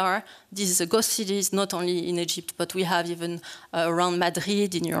 and there are these ghost cities not only in Egypt, but we have even around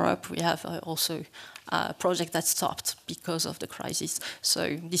Madrid in Europe, we have also a project that stopped because of the crisis.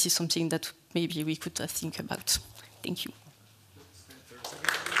 So this is something that maybe we could think about. Thank you.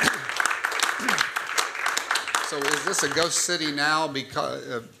 So is this a ghost city now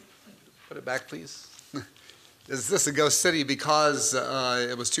because, put it back please. Is this a ghost city because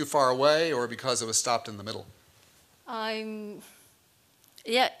it was too far away or because it was stopped in the middle?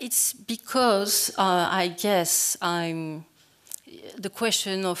 Yeah, it's because I guess the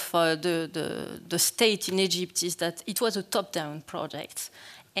question of the state in Egypt is that it was a top-down project,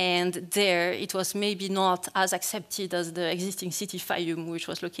 and there it was maybe not as accepted as the existing city Fayoum, which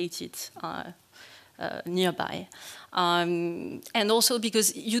was located nearby, and also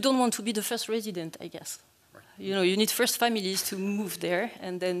because you don't want to be the first resident, I guess. Right. You know, you need first families to move there,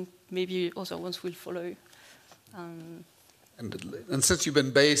 and then maybe other ones will follow. And since you've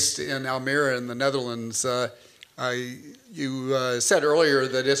been based in Almere in the Netherlands, you said earlier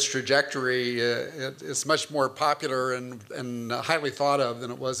that its trajectory is much more popular and highly thought of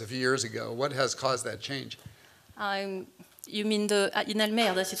than it was a few years ago. What has caused that change? You mean in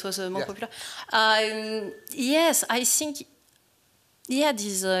Almere that it was more popular? Yes, I think. Yeah,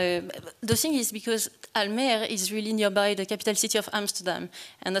 the thing is because Almere is really nearby the capital city of Amsterdam,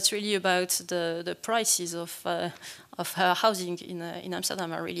 and that's really about the prices of housing in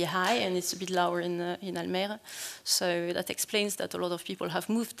Amsterdam are really high, and it's a bit lower in Almere. So that explains that a lot of people have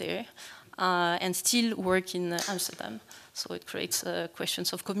moved there and still work in Amsterdam. So it creates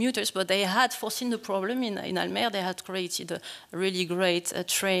questions of commuters, but they had foreseen the problem in Almere. They had created a really great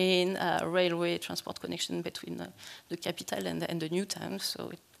train, railway transport connection between the capital and the new town.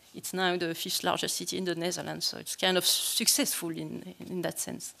 So it's now the 5th largest city in the Netherlands. So it's kind of successful in that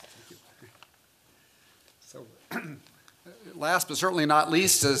sense. So, last but certainly not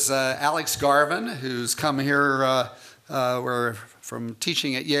least is Alex Garvin, who's come here from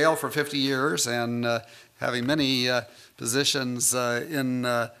teaching at Yale for 50 years and having many positions in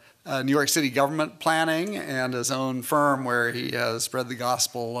New York City government planning and his own firm where he has spread the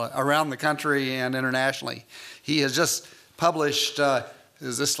gospel around the country and internationally. He has just published,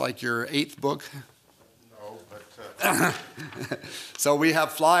 is this like your 8th book? No, but... So we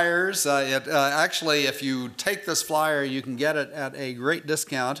have flyers. Actually, if you take this flyer, you can get it at a great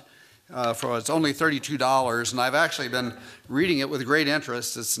discount. It's only $32, and I've actually been reading it with great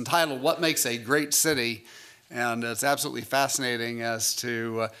interest. It's entitled, What Makes a Great City? And it's absolutely fascinating as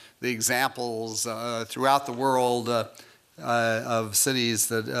to the examples throughout the world of cities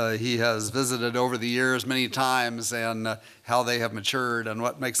that he has visited over the years many times and how they have matured and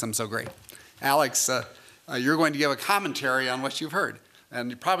what makes them so great. Alex, you're going to give a commentary on what you've heard,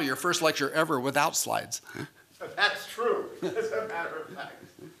 and probably your first lecture ever without slides. That's true, as a matter of fact.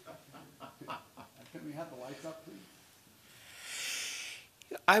 Can we have the lights up, please?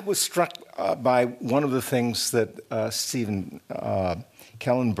 I was struck by one of the things that Stephen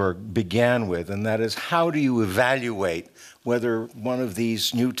Kellenberg began with, and that is, how do you evaluate whether one of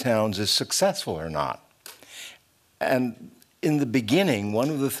these new towns is successful or not? And in the beginning, one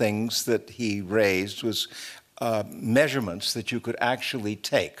of the things that he raised was measurements that you could actually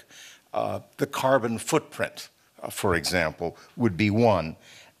take. The carbon footprint, for example, would be one.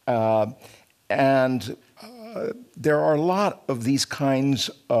 There are a lot of these kinds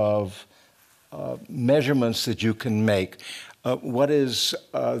of measurements that you can make. What is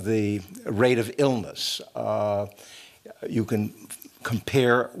the rate of illness? You can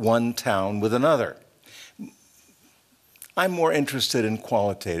compare one town with another. I'm more interested in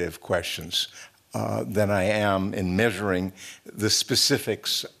qualitative questions than I am in measuring the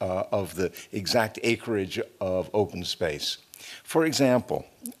specifics of the exact acreage of open space. For example,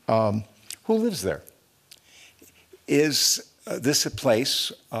 who lives there? Is this a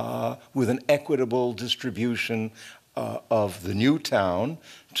place with an equitable distribution of the new town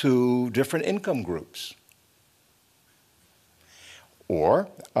to different income groups? Or,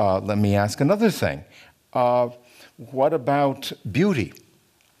 let me ask another thing. What about beauty?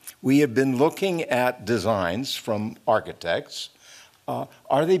 We have been looking at designs from architects.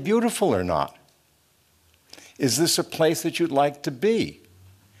 Are they beautiful or not? Is this a place that you'd like to be?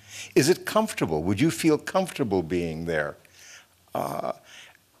 Is it comfortable? Would you feel comfortable being there?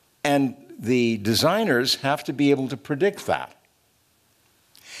 And the designers have to be able to predict that.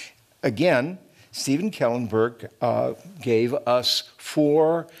 Again, Stephen Kellenberg gave us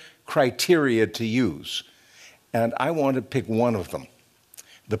 4 criteria to use, and I want to pick one of them,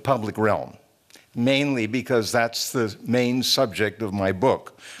 the public realm, mainly because that's the main subject of my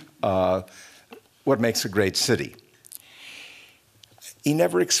book, What Makes a Great City. He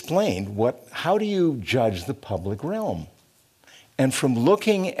never explained how do you judge the public realm? And from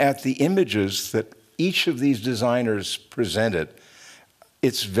looking at the images that each of these designers presented,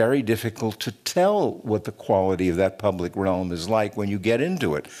 it's very difficult to tell what the quality of that public realm is like when you get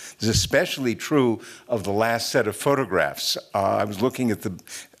into it. This is especially true of the last set of photographs. I was looking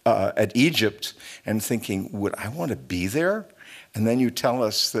at Egypt and thinking, would I want to be there? And then you tell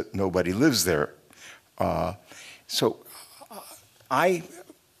us that nobody lives there. So I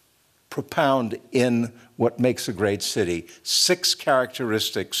propound in What Makes a Great City 6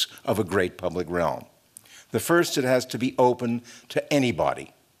 characteristics of a great public realm. The first, it has to be open to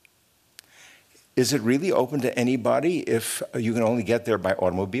anybody. Is it really open to anybody if you can only get there by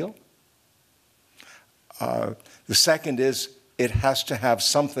automobile? The second is, it has to have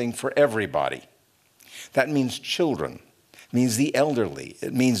something for everybody. That means children, it means the elderly,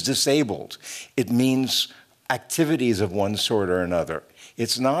 it means disabled, it means activities of one sort or another.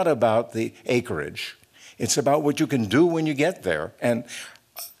 It's not about the acreage, it's about what you can do when you get there. And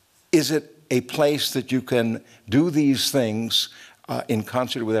is it a place that you can do these things in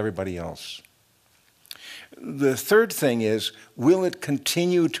concert with everybody else? The third thing is, will it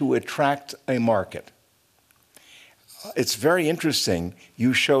continue to attract a market? It's very interesting.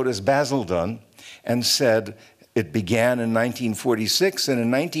 You showed us Basildon and said it began in 1946, and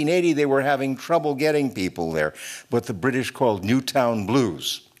in 1980 they were having trouble getting people there, what the British called Newtown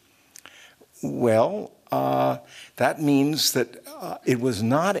Blues. Well, that means that it was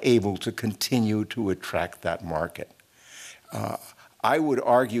not able to continue to attract that market. I would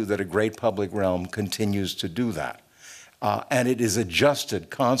argue that a great public realm continues to do that, and it is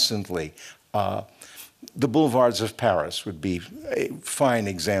adjusted constantly. The boulevards of Paris would be a fine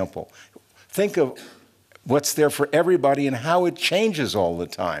example. Think of what's there for everybody and how it changes all the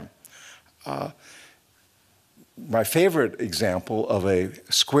time. My favorite example of a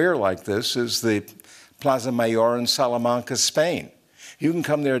square like this is the Plaza Mayor in Salamanca, Spain. You can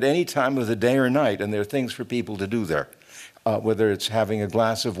come there at any time of the day or night, and there are things for people to do there, whether it's having a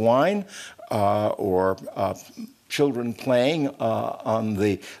glass of wine or children playing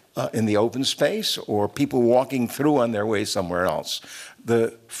in the open space, or people walking through on their way somewhere else.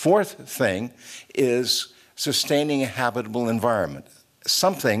 The fourth thing is sustaining a habitable environment,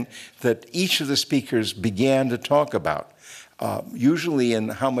 something that each of the speakers began to talk about, usually in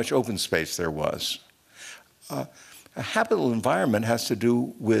how much open space there was. A habitable environment has to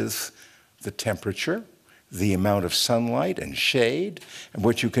do with the temperature, the amount of sunlight and shade. And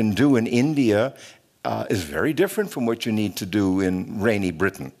what you can do in India is very different from what you need to do in rainy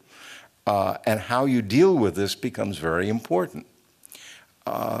Britain. And how you deal with this becomes very important.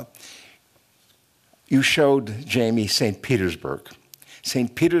 You showed, Jamie, St. Petersburg.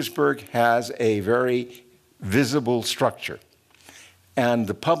 St. Petersburg has a very visible structure. And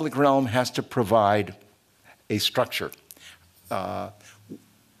the public realm has to provide a structure.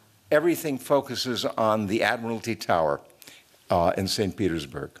 Everything focuses on the Admiralty Tower in St.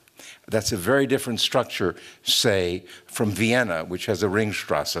 Petersburg. That's a very different structure, say, from Vienna, which has a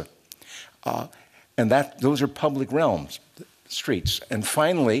Ringstrasse. And those are public realms, streets. And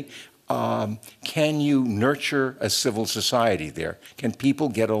finally, can you nurture a civil society there? Can people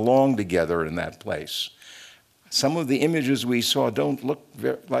get along together in that place? Some of the images we saw don't look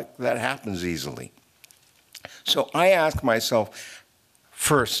like that happens easily. So I ask myself,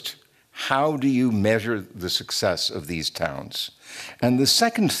 first, How do you measure the success of these towns? And the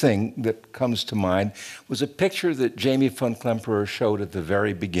second thing that comes to mind was a picture that Jamie von Klemperer showed at the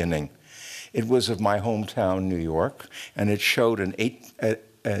very beginning. It was of my hometown, New York, and it showed a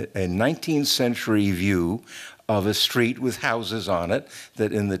 19th century view of a street with houses on it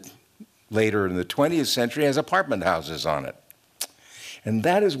that later in the 20th century has apartment houses on it. And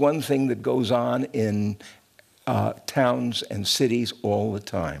that is one thing that goes on in towns and cities all the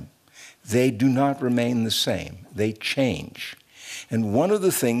time. They do not remain the same. They change. And one of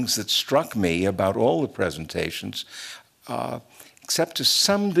the things that struck me about all the presentations, except to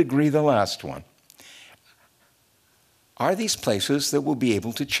some degree the last one, are these places that will be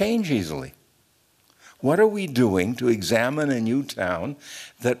able to change easily? What are we doing to examine a new town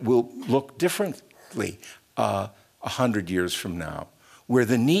that will look differently 100 years from now, where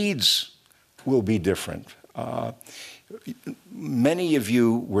the needs will be different? Many of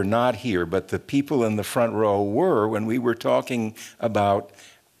you were not here, but the people in the front row were when we were talking about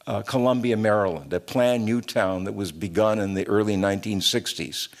Columbia, Maryland, a planned new town that was begun in the early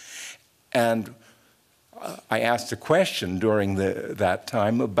 1960s. And I asked a question during that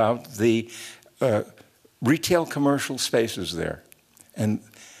time about the retail commercial spaces there. And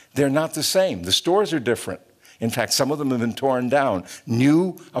they're not the same. The stores are different. In fact, some of them have been torn down.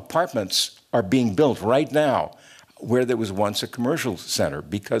 New apartments are being built right now where there was once a commercial center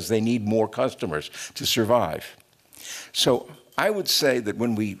because they need more customers to survive. So I would say that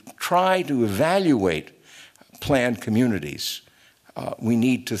when we try to evaluate planned communities, we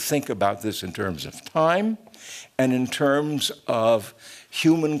need to think about this in terms of time and in terms of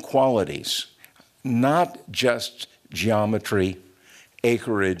human qualities, not just geometry,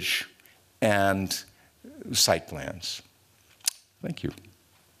 acreage, and site plans. Thank you.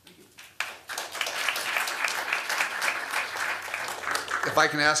 If I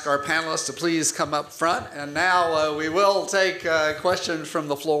can ask our panelists to please come up front. And now we will take questions from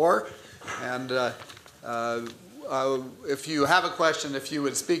the floor. And if you have a question, if you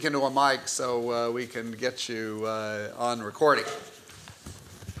would speak into a mic so we can get you on recording.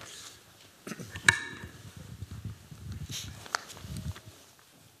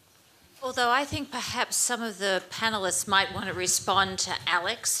 Although I think perhaps some of the panelists might want to respond to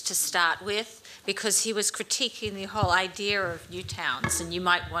Alex to start with, because he was critiquing the whole idea of new towns, and you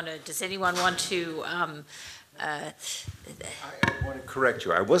might want to, does anyone want to? I want to correct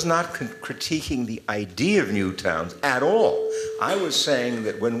you. I was not critiquing the idea of new towns at all. I was saying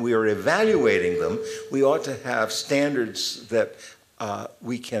that when we are evaluating them, we ought to have standards that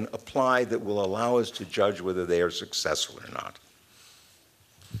we can apply that will allow us to judge whether they are successful or not.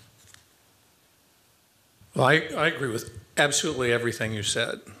 Well, I agree with absolutely everything you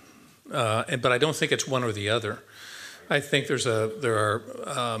said, but I don't think it's one or the other. I think there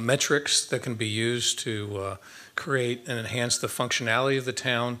are metrics that can be used to create and enhance the functionality of the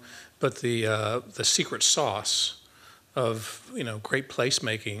town, but the secret sauce of great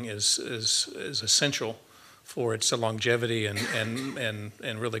placemaking is essential for its longevity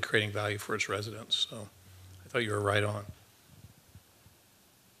and really creating value for its residents. So I thought you were right on.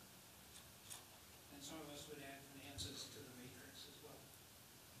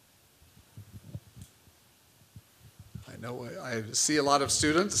 No, I see a lot of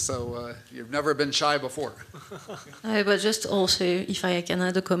students, so you've never been shy before. But just also, if I can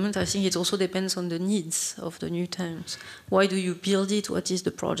add a comment, I think it also depends on the needs of the new towns. Why do you build it? What is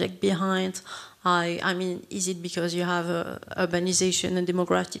the project behind? I mean, is it because you have urbanization and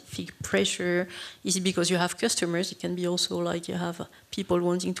demographic pressure? Is it because you have customers? It can be also like you have people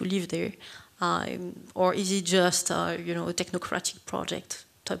wanting to live there. Or is it just, a technocratic project,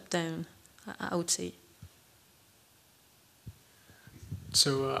 top down, I would say.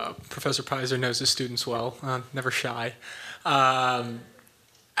 So Professor PEISER knows his students well, never shy.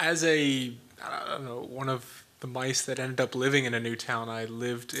 As one of the mice that ended up living in a new town, I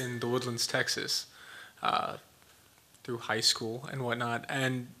lived in the Woodlands, Texas, through high school and whatnot,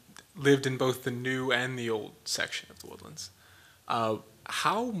 and lived in both the new and the old section of the Woodlands.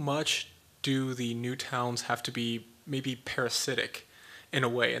 How much do the new towns have to be maybe parasitic in a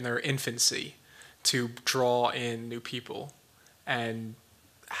way in their infancy to draw in new people? And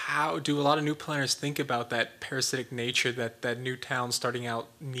how do a lot of new planners think about that parasitic nature that new town starting out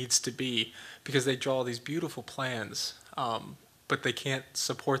needs to be? Because they draw these beautiful plans, but they can't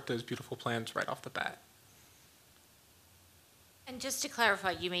support those beautiful plans right off the bat. And just to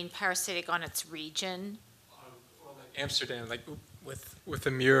clarify, you mean parasitic on its region? Well, like Amsterdam, like with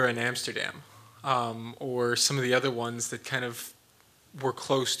the Muir in Amsterdam, or some of the other ones that kind of were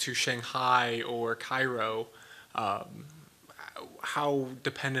close to Shanghai or Cairo. how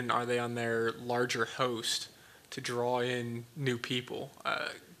dependent are they on their larger host to draw in new people?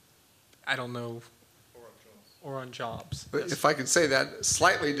 I don't know. Or on jobs. But if I could say that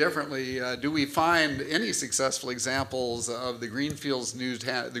slightly differently, do we find any successful examples of the Greenfield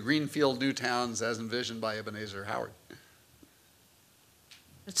new towns as envisioned by Ebenezer Howard?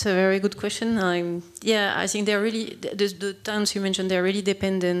 That's a very good question. Yeah, I think they're really, the towns you mentioned, they're really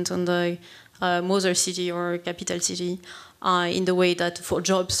dependent on the mother city or capital city in the way that for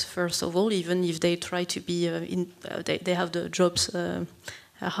jobs, first of all, even if they try to be, they have the jobs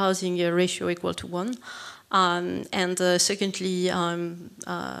housing ratio equal to 1. And secondly,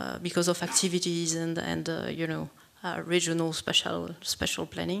 because of activities and you know, regional special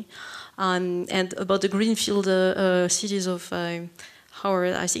planning. And about the greenfield cities of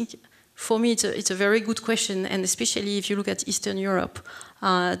Howard, I think for me it's a very good question, and especially if you look at Eastern Europe,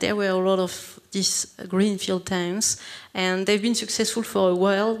 there were a lot of these greenfield towns, and they've been successful for a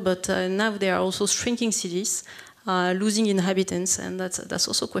while, but now they are also shrinking cities, losing inhabitants, and that's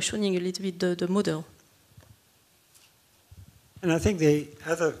also questioning a little bit the model. And I think the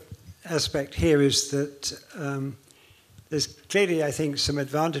other aspect here is that there's clearly, I think, some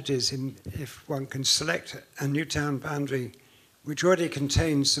advantages in if one can select a new town boundary which already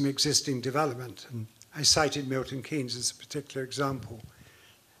contains some existing development. And I cited Milton Keynes as a particular example.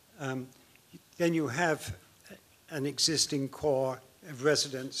 Then you have an existing core of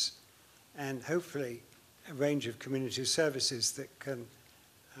residents and hopefully a range of community services that can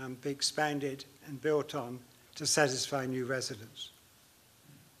be expanded and built on to satisfy new residents.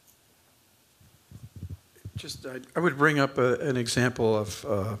 Just, I would bring up an example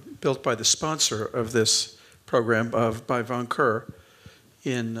of built by the sponsor of this program by Von Kerr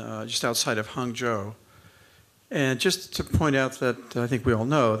in just outside of Hangzhou. And just to point out that I think we all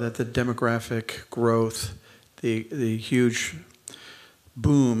know that the demographic growth, the huge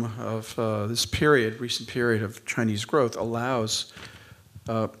boom of this recent period of Chinese growth allows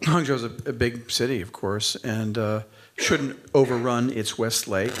Hangzhou is a big city, of course, and shouldn't overrun its West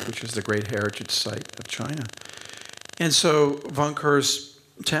Lake, which is the great heritage site of China. And so Von Kerr's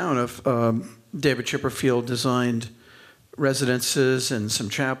town of David Chipperfield designed residences and some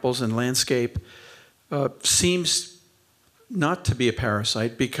chapels and landscape seems not to be a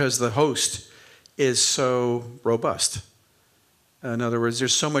parasite because the host is so robust. In other words,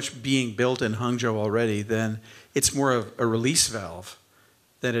 there's so much being built in Hangzhou already, then it's more of a release valve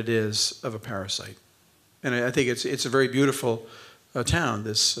than it is of a parasite. And I think it's a very beautiful town,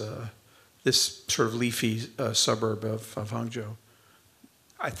 this sort of leafy suburb of Hangzhou.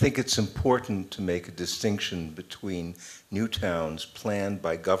 I think it's important to make a distinction between new towns planned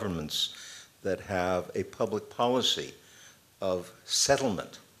by governments that have a public policy of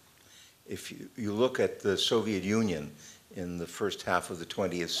settlement. If you look at the Soviet Union in the first half of the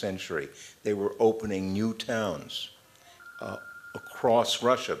 20th century, they were opening new towns across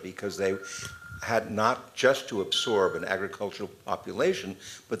Russia because they had not just to absorb an agricultural population,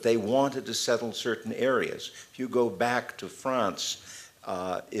 but they wanted to settle certain areas. If you go back to France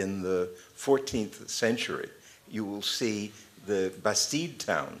in the 14th century, you will see the Bastide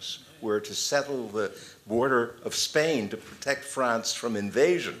towns were to settle the border of Spain to protect France from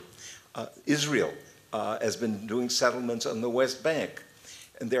invasion. Israel has been doing settlements on the West Bank.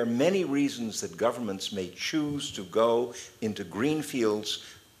 And there are many reasons that governments may choose to go into green fields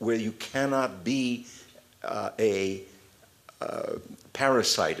where you cannot be a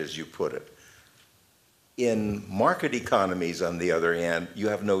parasite, as you put it. In market economies, on the other hand, you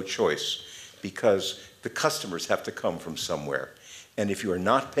have no choice because the customers have to come from somewhere. And if you are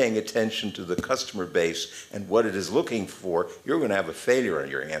not paying attention to the customer base and what it is looking for, you're going to have a failure on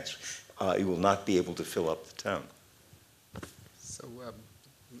your hands. You will not be able to fill up the town. So,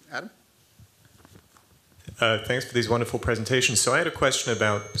 Adam? Thanks for these wonderful presentations. So I had a question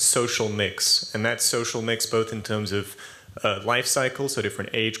about social mix, and that's social mix both in terms of life cycle, so different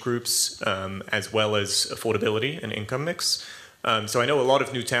age groups, as well as affordability and income mix. So I know a lot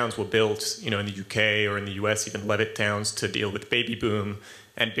of new towns were built, in the UK or in the US, even Levitt towns, to deal with baby boom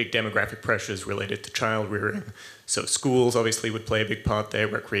and big demographic pressures related to child rearing. So schools obviously would play a big part there,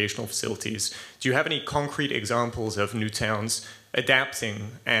 recreational facilities. Do you have any concrete examples of new towns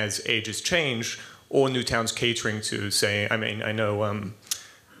adapting as ages change, or new towns catering to, say, I know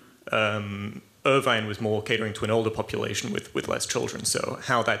Irvine was more catering to an older population with less children, so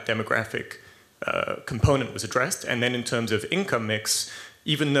how that demographic component was addressed. And then in terms of income mix,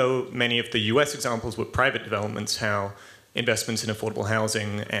 even though many of the US examples were private developments, how investments in affordable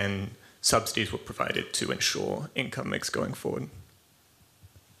housing and subsidies were provided to ensure income mix going forward.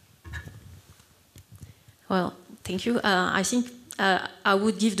 Well, Thank you. I think I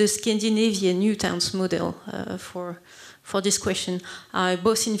would give the Scandinavian new towns model for this question.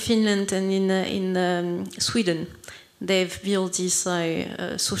 Both in Finland and in Sweden, they've built these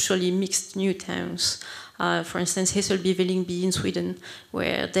socially mixed new towns. For instance, Hässelby, Vällingby in Sweden,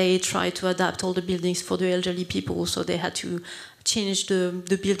 where they try to adapt all the buildings for the elderly people, so they had to change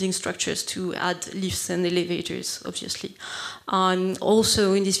the building structures to add lifts and elevators, obviously.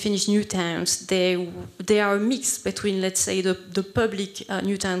 Also, in these Finnish new towns, they are a mix between, let's say, the public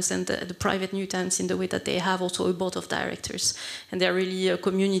new towns and the private new towns, in the way that they have also a board of directors. And they're really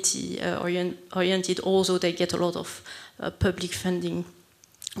community oriented, although they get a lot of public funding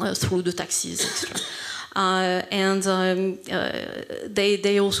through the taxes, etc.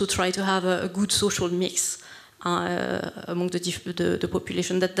 They also try to have a good social mix among the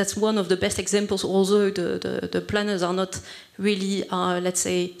population. That's one of the best examples, although the planners are not really, let's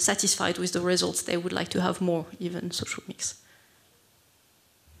say, satisfied with the results. They would like to have more even social mix.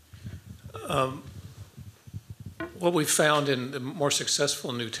 What we found in the more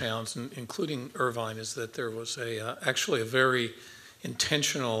successful new towns, including Irvine, is that there was actually a very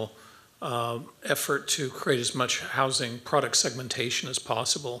intentional effort to create as much housing product segmentation as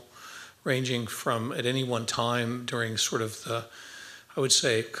possible, ranging from, at any one time during sort of the, I would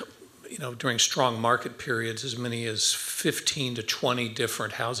say, during strong market periods, as many as 15 to 20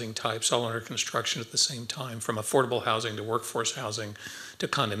 different housing types all under construction at the same time, from affordable housing to workforce housing to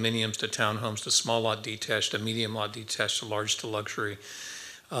condominiums to townhomes to small lot detached to medium lot detached to large to luxury.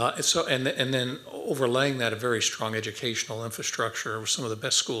 And then overlaying that, a very strong educational infrastructure with some of the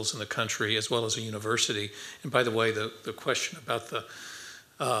best schools in the country, as well as a university. And by the way, the question about the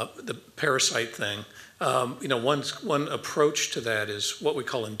parasite thing, one approach to that is what we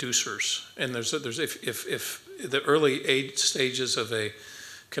call inducers. And if the early age stages of a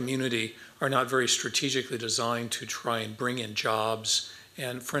community are not very strategically designed to try and bring in jobs.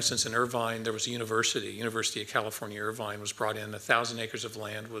 And for instance, in Irvine, there was a University of California, Irvine was brought in. 1,000 acres of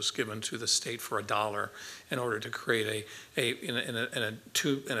land was given to the state for $1 in order to create a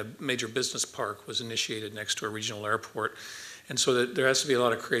major business park was initiated next to a regional airport. And so that there has to be a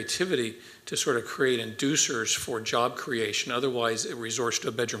lot of creativity to sort of create inducers for job creation. Otherwise, it resorts to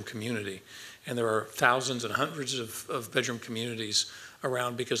a bedroom community. And there are thousands and hundreds of bedroom communities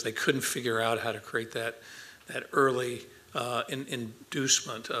around because they couldn't figure out how to create that early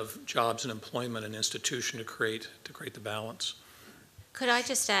inducement of jobs and employment and institution to create the balance. Could I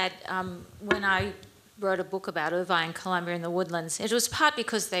just add, when I wrote a book about Irvine, Columbia and the Woodlands, it was part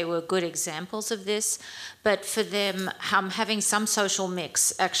because they were good examples of this, but for them, having some social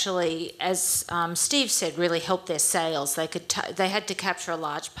mix actually, as Steve said, really helped their sales. They had to capture a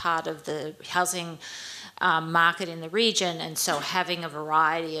large part of the housing market in the region, and so having a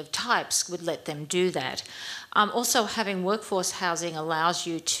variety of types would let them do that. Also, having workforce housing allows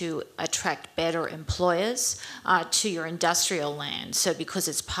you to attract better employers to your industrial land. So because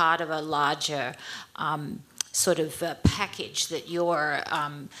it's part of a larger sort of package that you're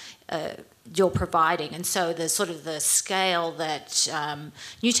providing, and so the sort of the scale that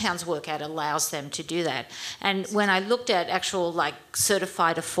new towns work at allows them to do that. And when I looked at actual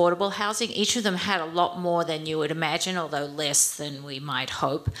certified affordable housing, each of them had a lot more than you would imagine, although less than we might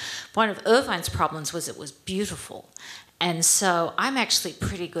hope. One of Irvine's problems was it was beautiful. And so I'm actually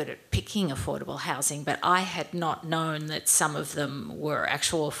pretty good at picking affordable housing, but I had not known that some of them were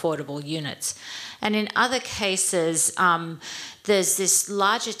actual affordable units. And in other cases, there's this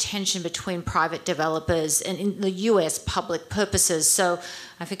larger tension between private developers and in the US public purposes. So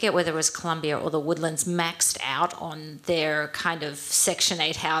I forget whether it was Columbia or the Woodlands maxed out on their kind of Section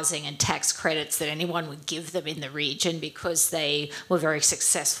 8 housing and tax credits that anyone would give them in the region because they were very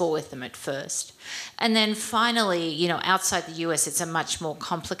successful with them at first. And then finally, outside the US, it's a much more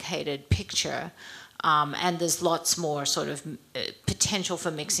complicated picture. And there's lots more sort of potential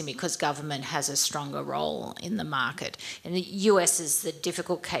for mixing because government has a stronger role in the market. And the US is the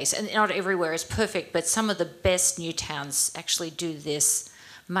difficult case. And not everywhere is perfect, but some of the best new towns actually do this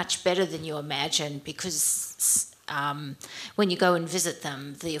much better than you imagine because when you go and visit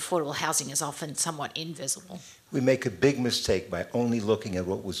them, the affordable housing is often somewhat invisible. We make a big mistake by only looking at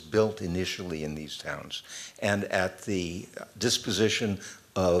what was built initially in these towns and at the disposition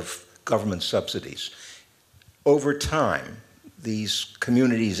of government subsidies. Over time, these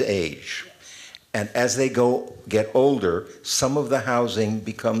communities age, and as they get older, some of the housing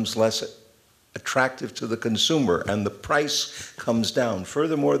becomes less attractive to the consumer, and the price comes down.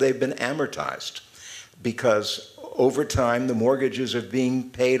 Furthermore, they've been amortized because over time the mortgages are being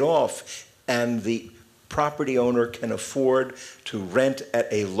paid off, and the property owner can afford to rent at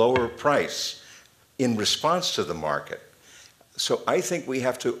a lower price in response to the market. So I think we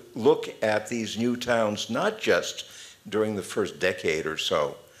have to look at these new towns not just during the first decade or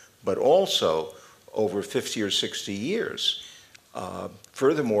so, but also over 50 or 60 years.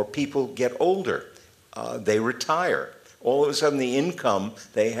 Furthermore, people get older. They retire. All of a sudden, the income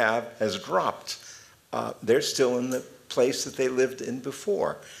they have has dropped. They're still in the place that they lived in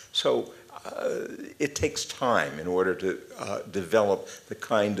before. So it takes time in order to develop the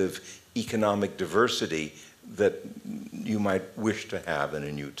kind of economic diversity that you might wish to have in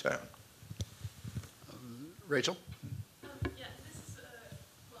a new town. Rachel? Yeah, this is,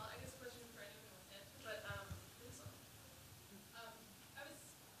 well, I guess a question for anyone with it, but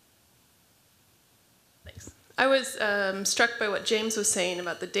I was struck by what James was saying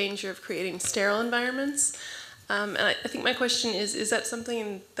about the danger of creating sterile environments. And I think my question is that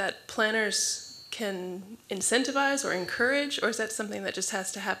something that planners can incentivize or encourage, or is that something that just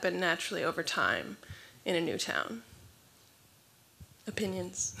has to happen naturally over time in a new town?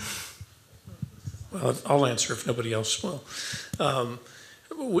 Opinions? Well, I'll answer if nobody else will.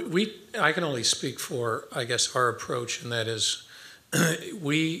 I can only speak for, I guess, our approach, and that is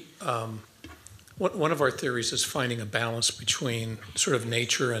one of our theories is finding a balance between sort of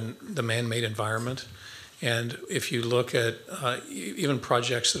nature and the man-made environment. And if you look at even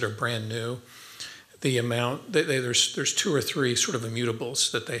projects that are brand new, the amount, there's 2 or 3 sort of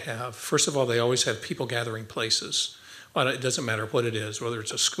immutables that they have. First of all, they always have people gathering places. Well, it doesn't matter what it is, whether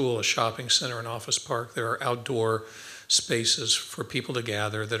it's a school, a shopping center, an office park, there are outdoor spaces for people to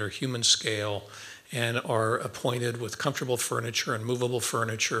gather that are human scale and are appointed with comfortable furniture and movable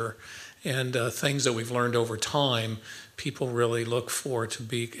furniture and things that we've learned over time people really look for to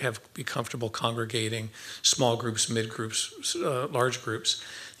be comfortable congregating, small groups, mid groups, large groups.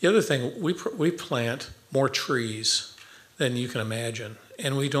 The other thing, we plant more trees than you can imagine.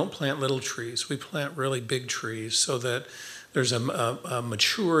 And we don't plant little trees. We plant really big trees so that there's a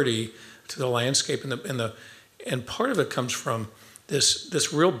maturity to the landscape. And part of it comes from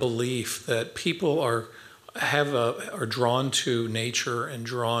this real belief that people are drawn to nature and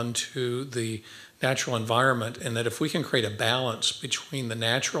drawn to the natural environment, and that if we can create a balance between the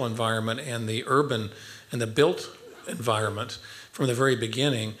natural environment and the urban and the built environment from the very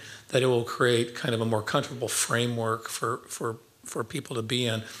beginning, that it will create kind of a more comfortable framework for people to be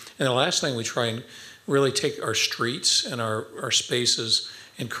in. And the last thing, we try and really take our streets and our spaces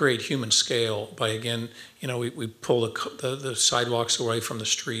and create human scale by, again, we pull the sidewalks away from the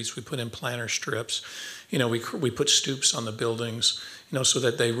streets, we put in planter strips, we put stoops on the buildings, so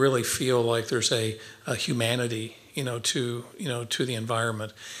that they really feel like there's a humanity, to the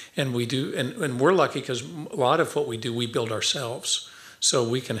environment. And we do, and we're lucky because a lot of what we do, we build ourselves. So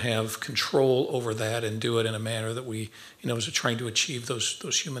we can have control over that and do it in a manner that we, is trying to achieve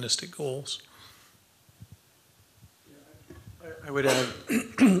those humanistic goals. I would add,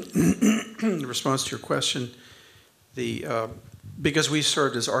 in response to your question, because we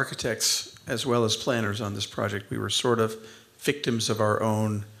served as architects as well as planners on this project, we were sort of victims of our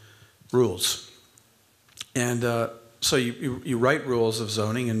own rules. And so you write rules of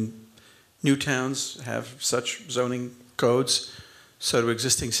zoning, and new towns have such zoning codes, so do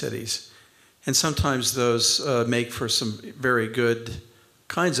existing cities. And sometimes those make for some very good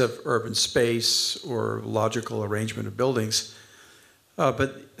kinds of urban space or logical arrangement of buildings,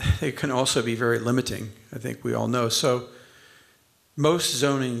 but they can also be very limiting, I think we all know. So most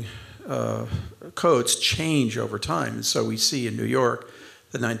zoning codes change over time. And so we see in New York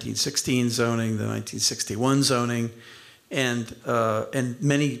the 1916 zoning, the 1961 zoning, and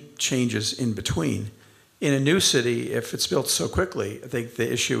many changes in between. In a new city, if it's built so quickly, I think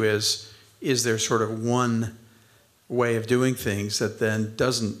the issue is there sort of one way of doing things that then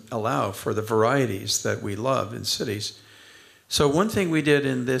doesn't allow for the varieties that we love in cities? So one thing we did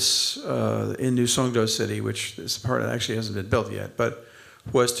in this, in New Songdo City, which this part actually hasn't been built yet, but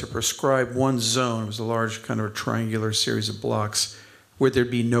was to prescribe one zone. It was a large kind of a triangular series of blocks where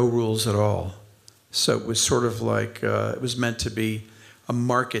there'd be no rules at all. So it was sort of like, it was meant to be a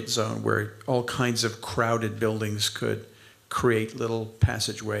market zone where all kinds of crowded buildings could create little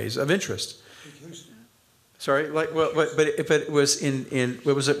passageways of interest. Sorry, but it was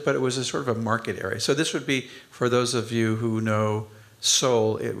but it was a sort of a market area. So this would be, for those of you who know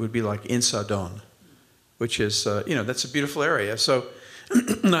Seoul, it would be like Insadong, which is that's a beautiful area. So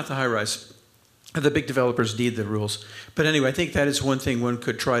not the high rise. The big developers need the rules. But anyway, I think that is one thing one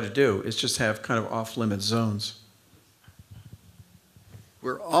could try to do, is just have kind of off-limit zones.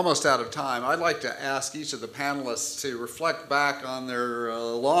 We're almost out of time. I'd like to ask each of the panelists to reflect back on their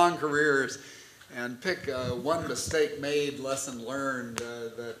long careers and pick one mistake made, lesson learned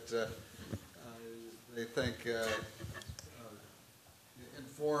that they think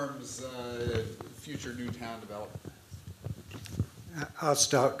informs future new town development? I'll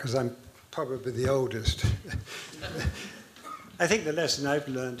start because I'm probably the oldest. I think the lesson I've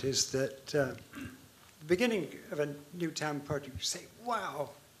learned is that the beginning of a new town project, you say, wow,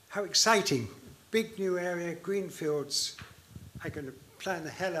 how exciting. Big new area, green fields. I'm going to plan the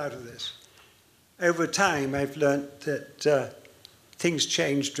hell out of this. Over time, I've learned that things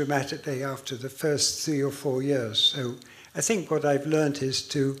change dramatically after the first 3 or 4 years. So I think what I've learned is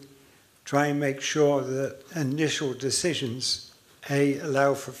to try and make sure that initial decisions, A,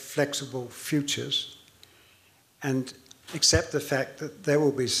 allow for flexible futures, and accept the fact that there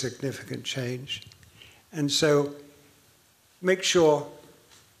will be significant change. And so make sure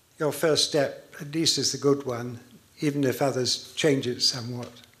your first step at least is the good one, even if others change it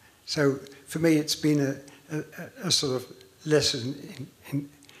somewhat. So for me, it's been a sort of lesson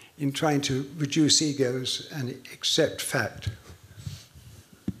in trying to reduce egos and accept fact.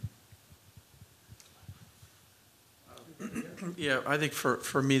 Yeah, I think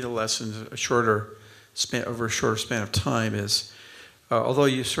for me the lesson over a shorter span of time is, although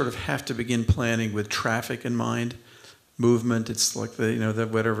you sort of have to begin planning with traffic in mind, movement, it's like the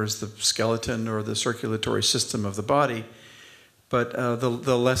whatever is the skeleton or the circulatory system of the body. But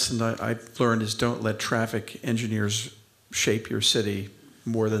the lesson I've learned is don't let traffic engineers shape your city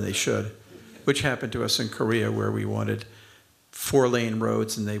more than they should, which happened to us in Korea, where we wanted 4-lane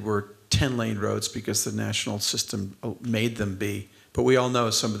roads and they were 10-lane roads because the national system made them be. But we all know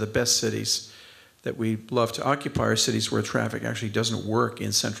some of the best cities that we love to occupy are cities where traffic actually doesn't work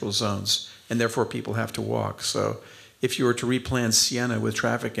in central zones, and therefore people have to walk. So if you were to replan Siena with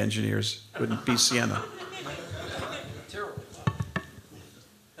traffic engineers, it wouldn't be Siena.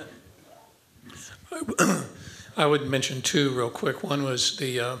 I would mention two real quick. One was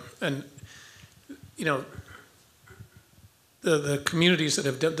the communities that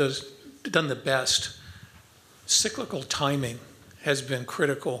have done the best, cyclical timing has been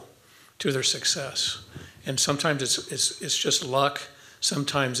critical to their success. And sometimes it's just luck.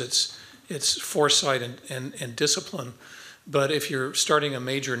 Sometimes it's foresight and discipline. But if you're starting a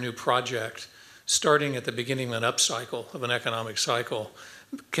major new project, starting at the beginning of an upcycle of an economic cycle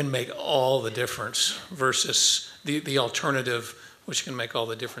can make all the difference versus the alternative, which can make all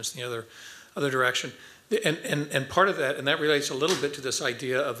the difference in the other direction. And part of that, and that relates a little bit to this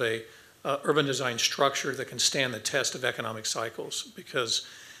idea of a urban design structure that can stand the test of economic cycles, because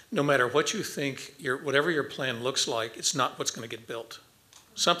no matter what you think, whatever your plan looks like, it's not what's going to get built.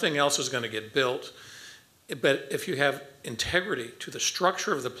 Something else is going to get built, but if you have integrity to the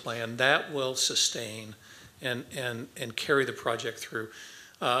structure of the plan, that will sustain and carry the project through.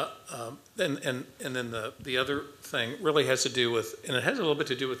 And then the other thing really has to do with, and it has a little bit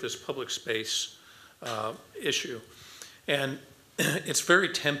to do with this public space issue. And it's very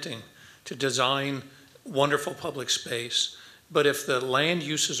tempting to design wonderful public space, but if the land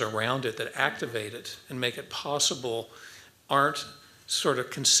uses around it that activate it and make it possible aren't sort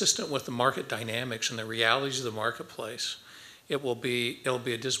of consistent with the market dynamics and the realities of the marketplace, it'll be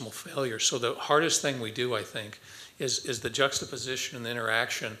a dismal failure. So the hardest thing we do, I think, is the juxtaposition and the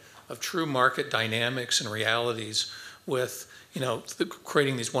interaction of true market dynamics and realities with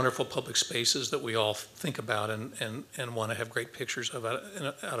creating these wonderful public spaces that we all think about and want to have great pictures of out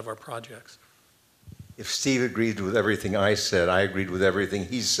of our projects. If Steve agreed with everything I said, I agreed with everything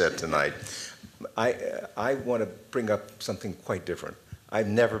he said tonight. I want to bring up something quite different. I've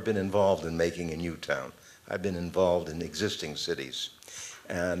never been involved in making a new town. I've been involved in existing cities.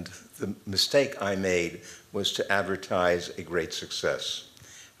 And the mistake I made was to advertise a great success.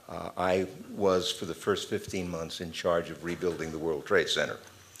 I was, for the first 15 months, in charge of rebuilding the World Trade Center,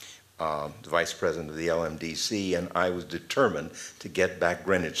 the vice president of the LMDC, and I was determined to get back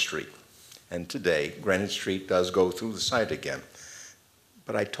Greenwich Street. And today, Greenwich Street does go through the site again.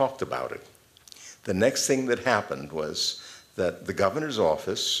 But I talked about it. The next thing that happened was that the governor's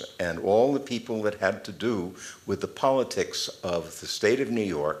office and all the people that had to do with the politics of the state of New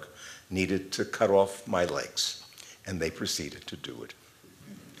York needed to cut off my legs, and they proceeded to do it.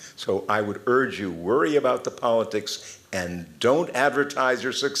 So I would urge you, worry about the politics and don't advertise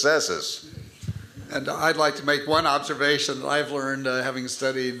your successes. And I'd like to make one observation that I've learned having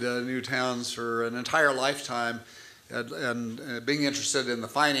studied new towns for an entire lifetime and being interested in the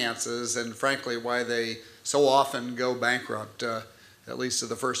finances and frankly why they so often go bankrupt, at least to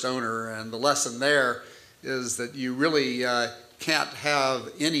the first owner. And the lesson there is that you really can't have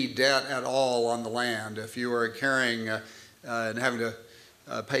any debt at all on the land. If you are carrying and having to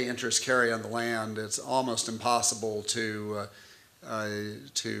pay interest carry on the land, it's almost impossible to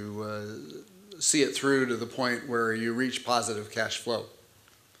see it through to the point where you reach positive cash flow.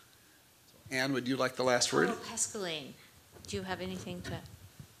 Anne, would you like the last word? Oh, Pascaline, do you have anything to?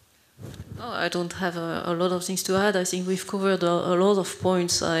 Oh, I don't have a lot of things to add. I think we've covered a lot of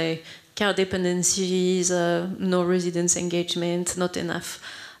points. Care dependencies, no residence engagement, not enough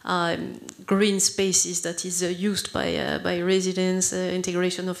green spaces that is used by residents,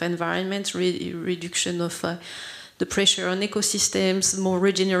 integration of environment, reduction of the pressure on ecosystems, more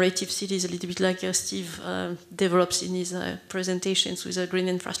regenerative cities, a little bit like Steve develops in his presentations with green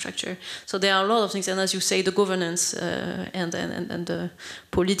infrastructure. So there are a lot of things, and as you say, the governance and the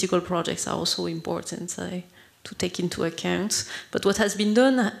political projects are also important to take into account. But what has been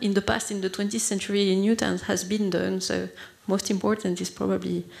done in the past, in the 20th century in Newtowns, has been done. So most important is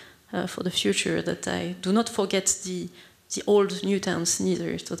probably for the future that I do not forget the old Newtowns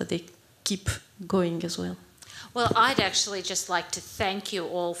neither, so that they keep going as well. Well, I'd actually just like to thank you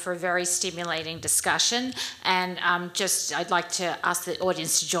all for a very stimulating discussion, and I'd like to ask the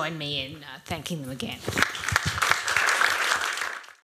audience to join me in thanking them again.